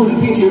enjoy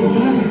being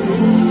hurt?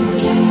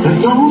 I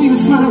know you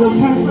smell of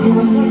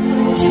perfume,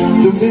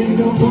 the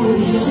makeup on your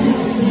shirt.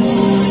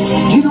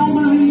 You don't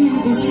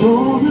believe the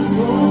story.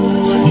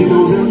 You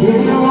know that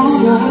they're all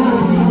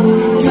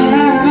lies.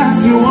 Man, as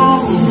you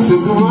walk,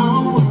 stick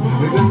around,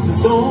 and I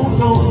just don't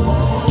know.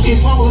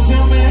 If I was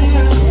your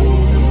man,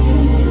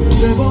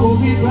 never would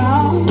be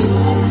proud.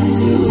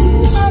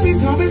 I'll be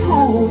coming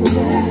home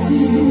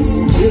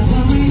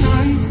every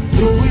night,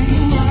 the way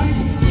you like.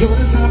 You're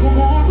the type of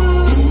woman.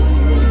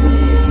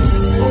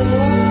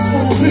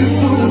 Oh, please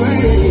do the way.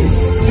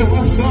 You're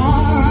a star.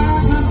 I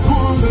just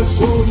wanna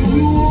show you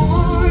you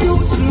are. You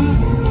should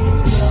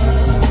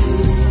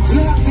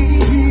let me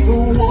be the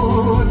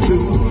one to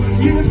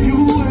give you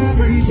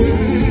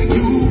everything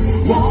you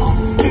want.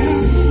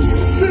 And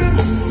say,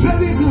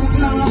 baby, good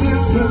love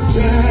and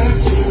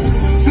protection.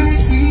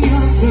 Make me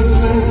a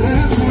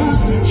selection.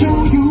 Show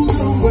you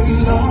the way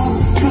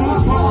love's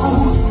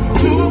supposed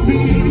to be.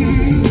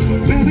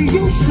 Baby,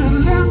 you should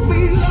let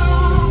me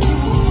love you.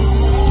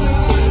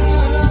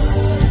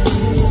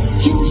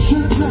 You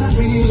should let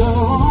me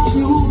love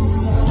you.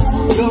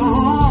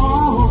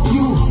 Love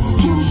you.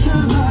 You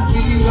should let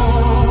me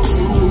love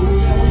you.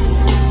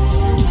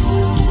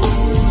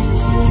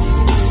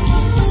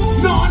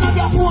 No,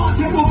 another one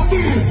about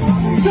this.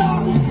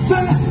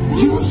 Sumfest,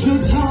 you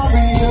should tell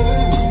me,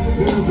 yeah.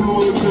 You're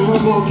going to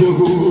walk your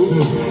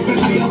good. And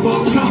I am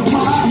about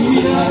somebody,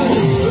 yes.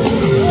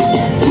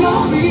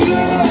 Tell me,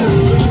 yeah.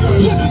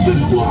 Let me see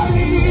the one in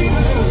here.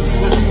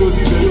 And he knows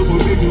he's a little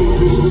bit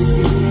good.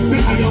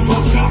 And I am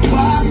about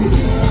somebody.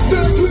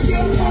 Then we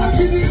get back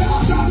in the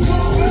house and go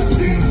and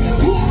see.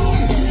 Why?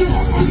 You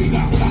are my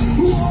leader.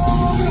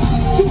 Why?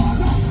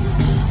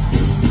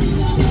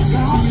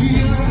 Come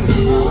here.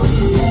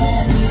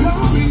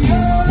 Come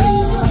here.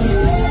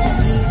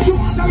 You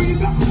want to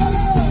eat up the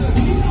land?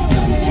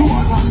 You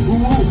want to,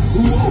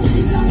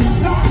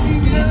 come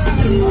here.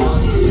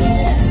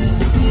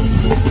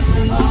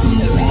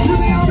 You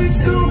know how it's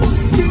done.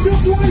 You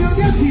just want to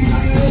get here.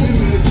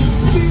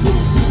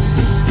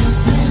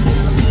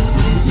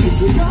 This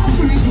is our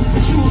freedom.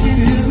 Show me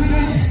the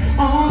evidence.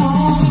 Oh.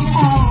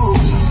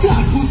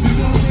 That pussy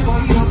doesn't never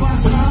need a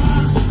passion.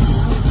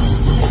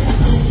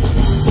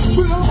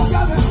 We don't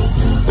forget it.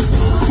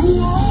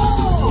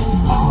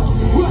 Whoa.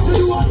 What do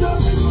you want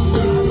us?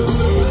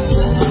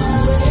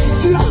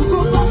 She has to go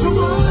back to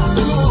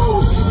Montego.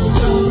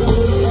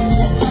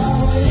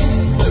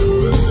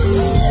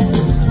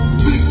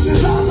 Sing the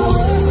dance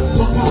away.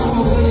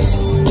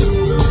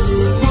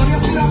 Now you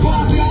see that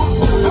party up.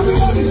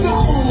 Everybody's now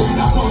moving.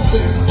 That's on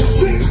this.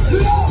 Sing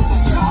low.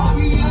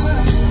 Come here.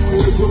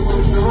 We're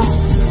going now.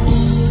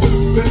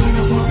 Behind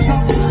us on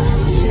something.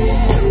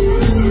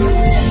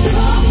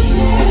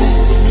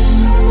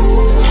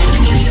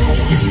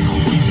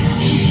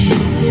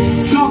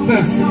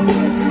 Sumfest.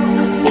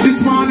 This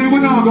morning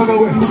we're not going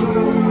away.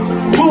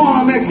 We want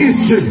to make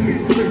history.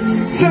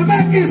 Say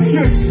make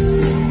history.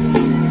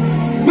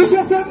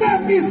 Mr. Say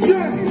make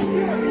history.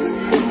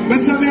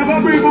 Mr. Me ever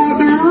bring out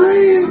the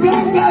real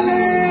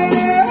Congali.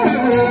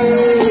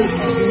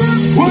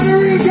 What the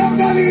real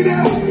Congali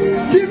there?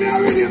 Give me a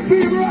reading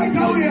people right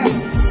now here.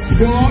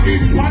 Don't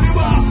eat funny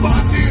back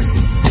parties.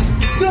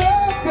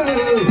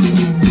 Sumfest.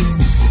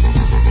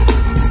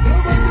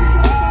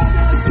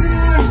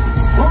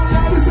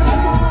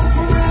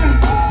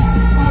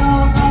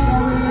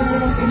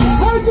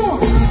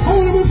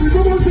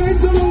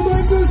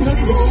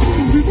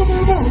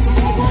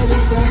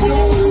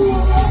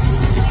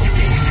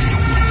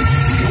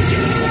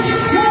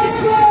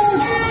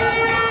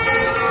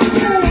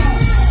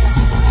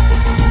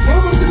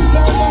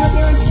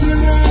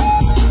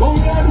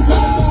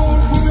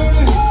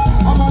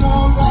 I'm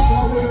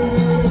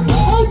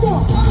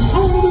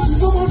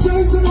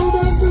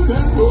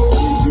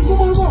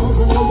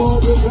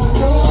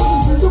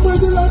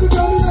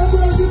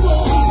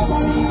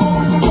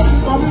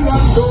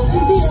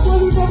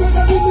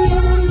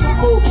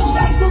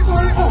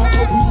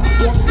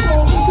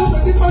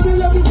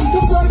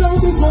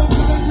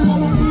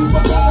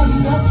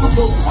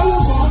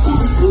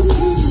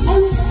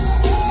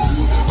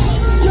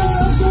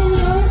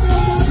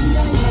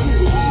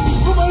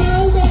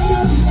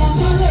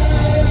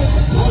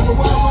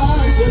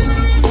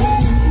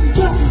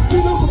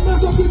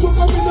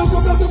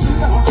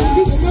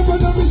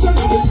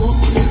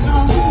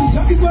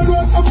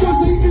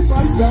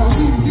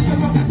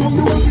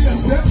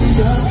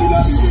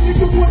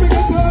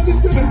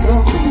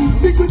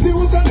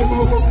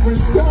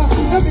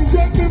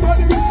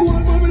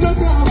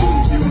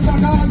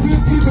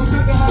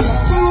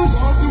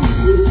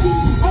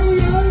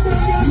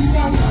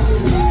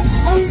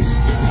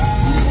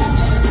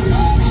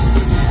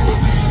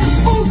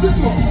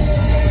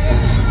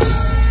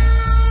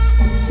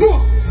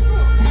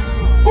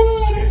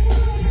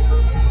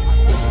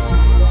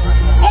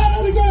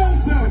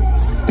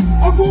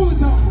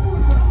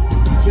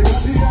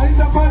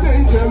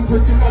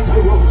dirty as a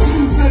road.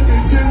 Then they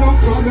chill up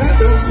from it,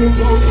 don't you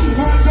go.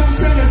 I just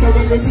tell you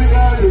something, we sing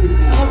out of it.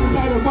 Every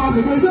time I pass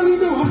the place, I don't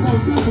know what's up.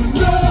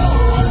 No!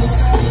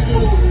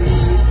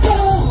 No!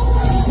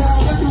 I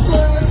can't make you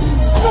play.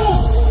 No!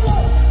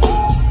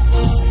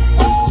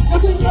 You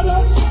think that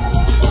up?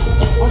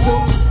 I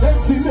just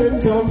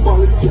excellent and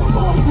quality of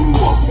man.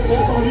 What's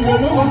everybody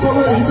don't know what the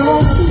way is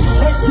on?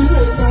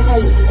 Excellent and I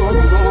live on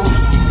the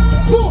mask.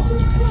 No!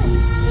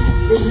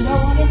 If you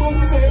don't want the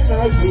money late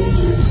night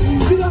meeting,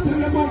 you don't tell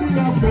the money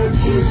not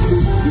mention.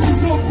 You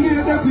don't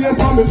play the face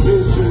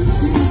commentation.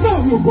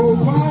 Now you go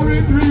far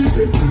in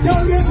reason.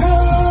 You'll get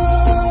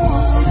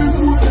home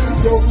before them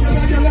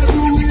young. You'll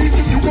do it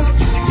if you got.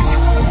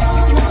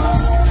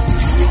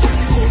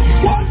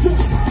 Watch it!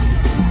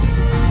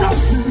 Now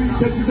she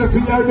reaches to the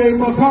clear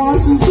name of God.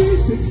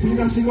 316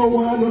 and she no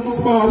one on the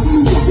spot.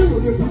 She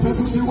will repeat her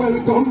so she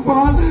welcome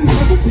back.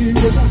 Everything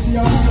was that she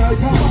has like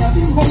a man.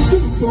 How to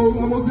so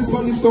I was the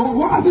Spanish don't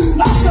want.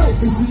 Last night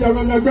we see her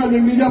and her granny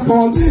me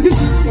upon. It's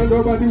she and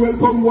nobody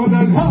welcome one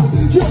and half.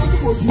 She has to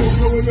put you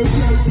so when you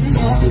see her in the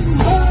heart.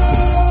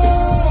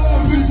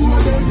 Oh,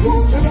 before them go,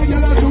 never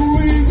get her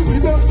too easy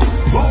with them.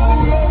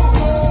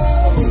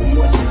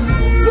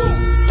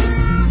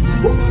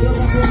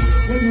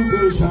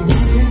 Education,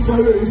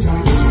 inspiration.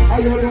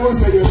 I don't know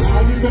say you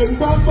can't depend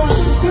on man.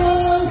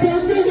 Can't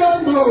get me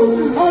and go.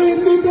 I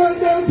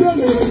independent tell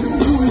you.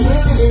 You is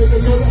there,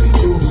 they're gonna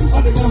hit you.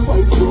 And they can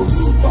fight you.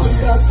 But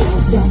that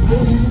does not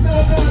get me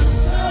nothing.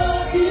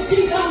 Keep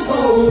me and go.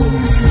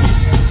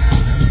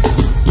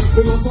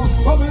 Because I'm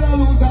gonna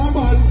lose her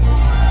man.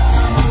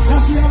 Now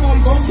she a man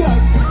from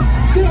Jack.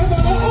 She never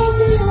know how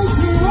me and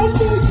she won't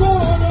take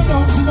more. No,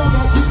 she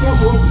never keep her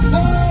phone.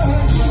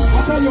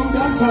 What a young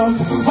dancer.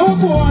 Oh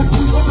boy, I'm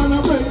gonna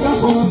break the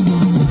phone.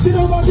 She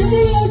never give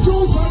me a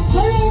juice and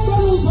I ain't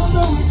gonna lose on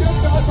the weekend.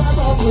 God, my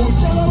baboon.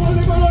 She never want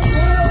to go to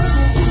jail.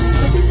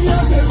 She give me a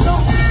sister.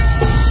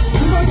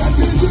 She might get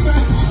it to me.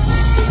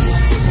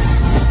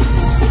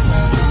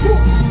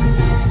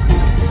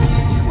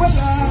 Well,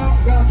 I've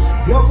got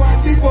love and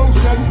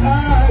devotion.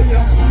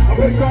 I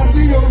will cross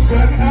the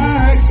ocean.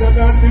 Action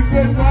and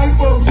defend my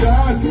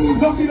potion.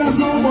 Don't be the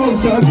slow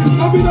motion.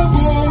 Don't be the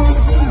bold.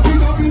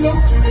 Don't be the...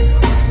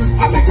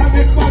 I make a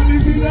next man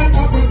living like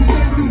a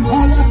president.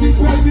 All of the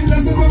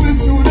presidents are from a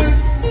student.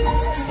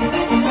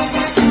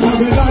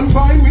 Babylon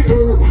find me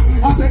herb.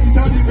 I take it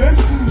at the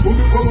best. Who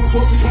do come up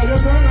for me at the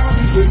burn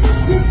offices?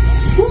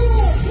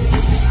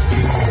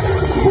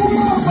 Come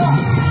over.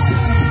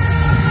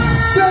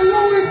 Say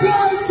Louis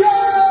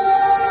Culture.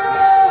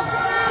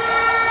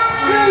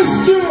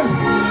 History.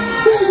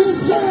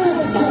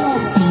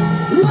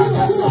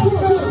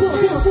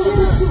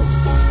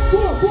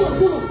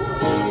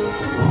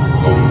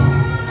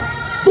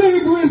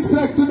 Big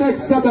respect to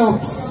dexta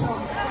daps.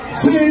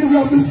 Saying we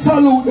have to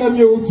salute them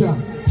youth.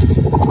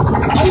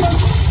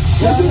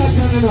 Yes, a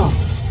legend, you know.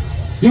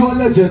 You're a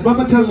legend, but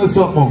I'm telling you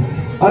something.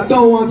 I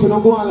don't want to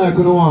go on like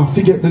you don't want to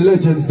forget the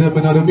legends them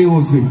in the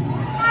music.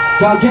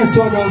 Because guess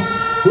what now?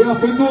 We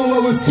have to know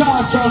where we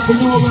start from, to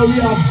know where we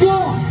are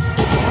going.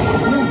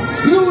 Yes,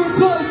 you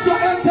culture,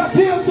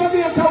 entertain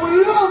Jamaica, we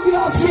love you,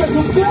 I swear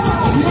to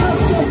God. Yes,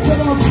 dexta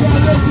daps, you're a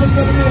legend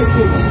for the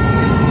making.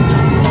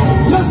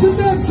 Listen,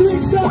 next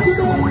week,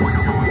 Saturday,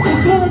 the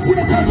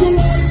 30th of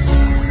July,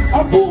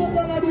 a board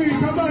and a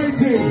week, a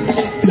mighty.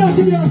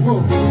 Saturday, I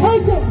come.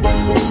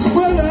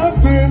 Well, I've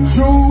been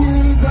through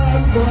hills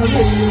and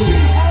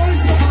valleys.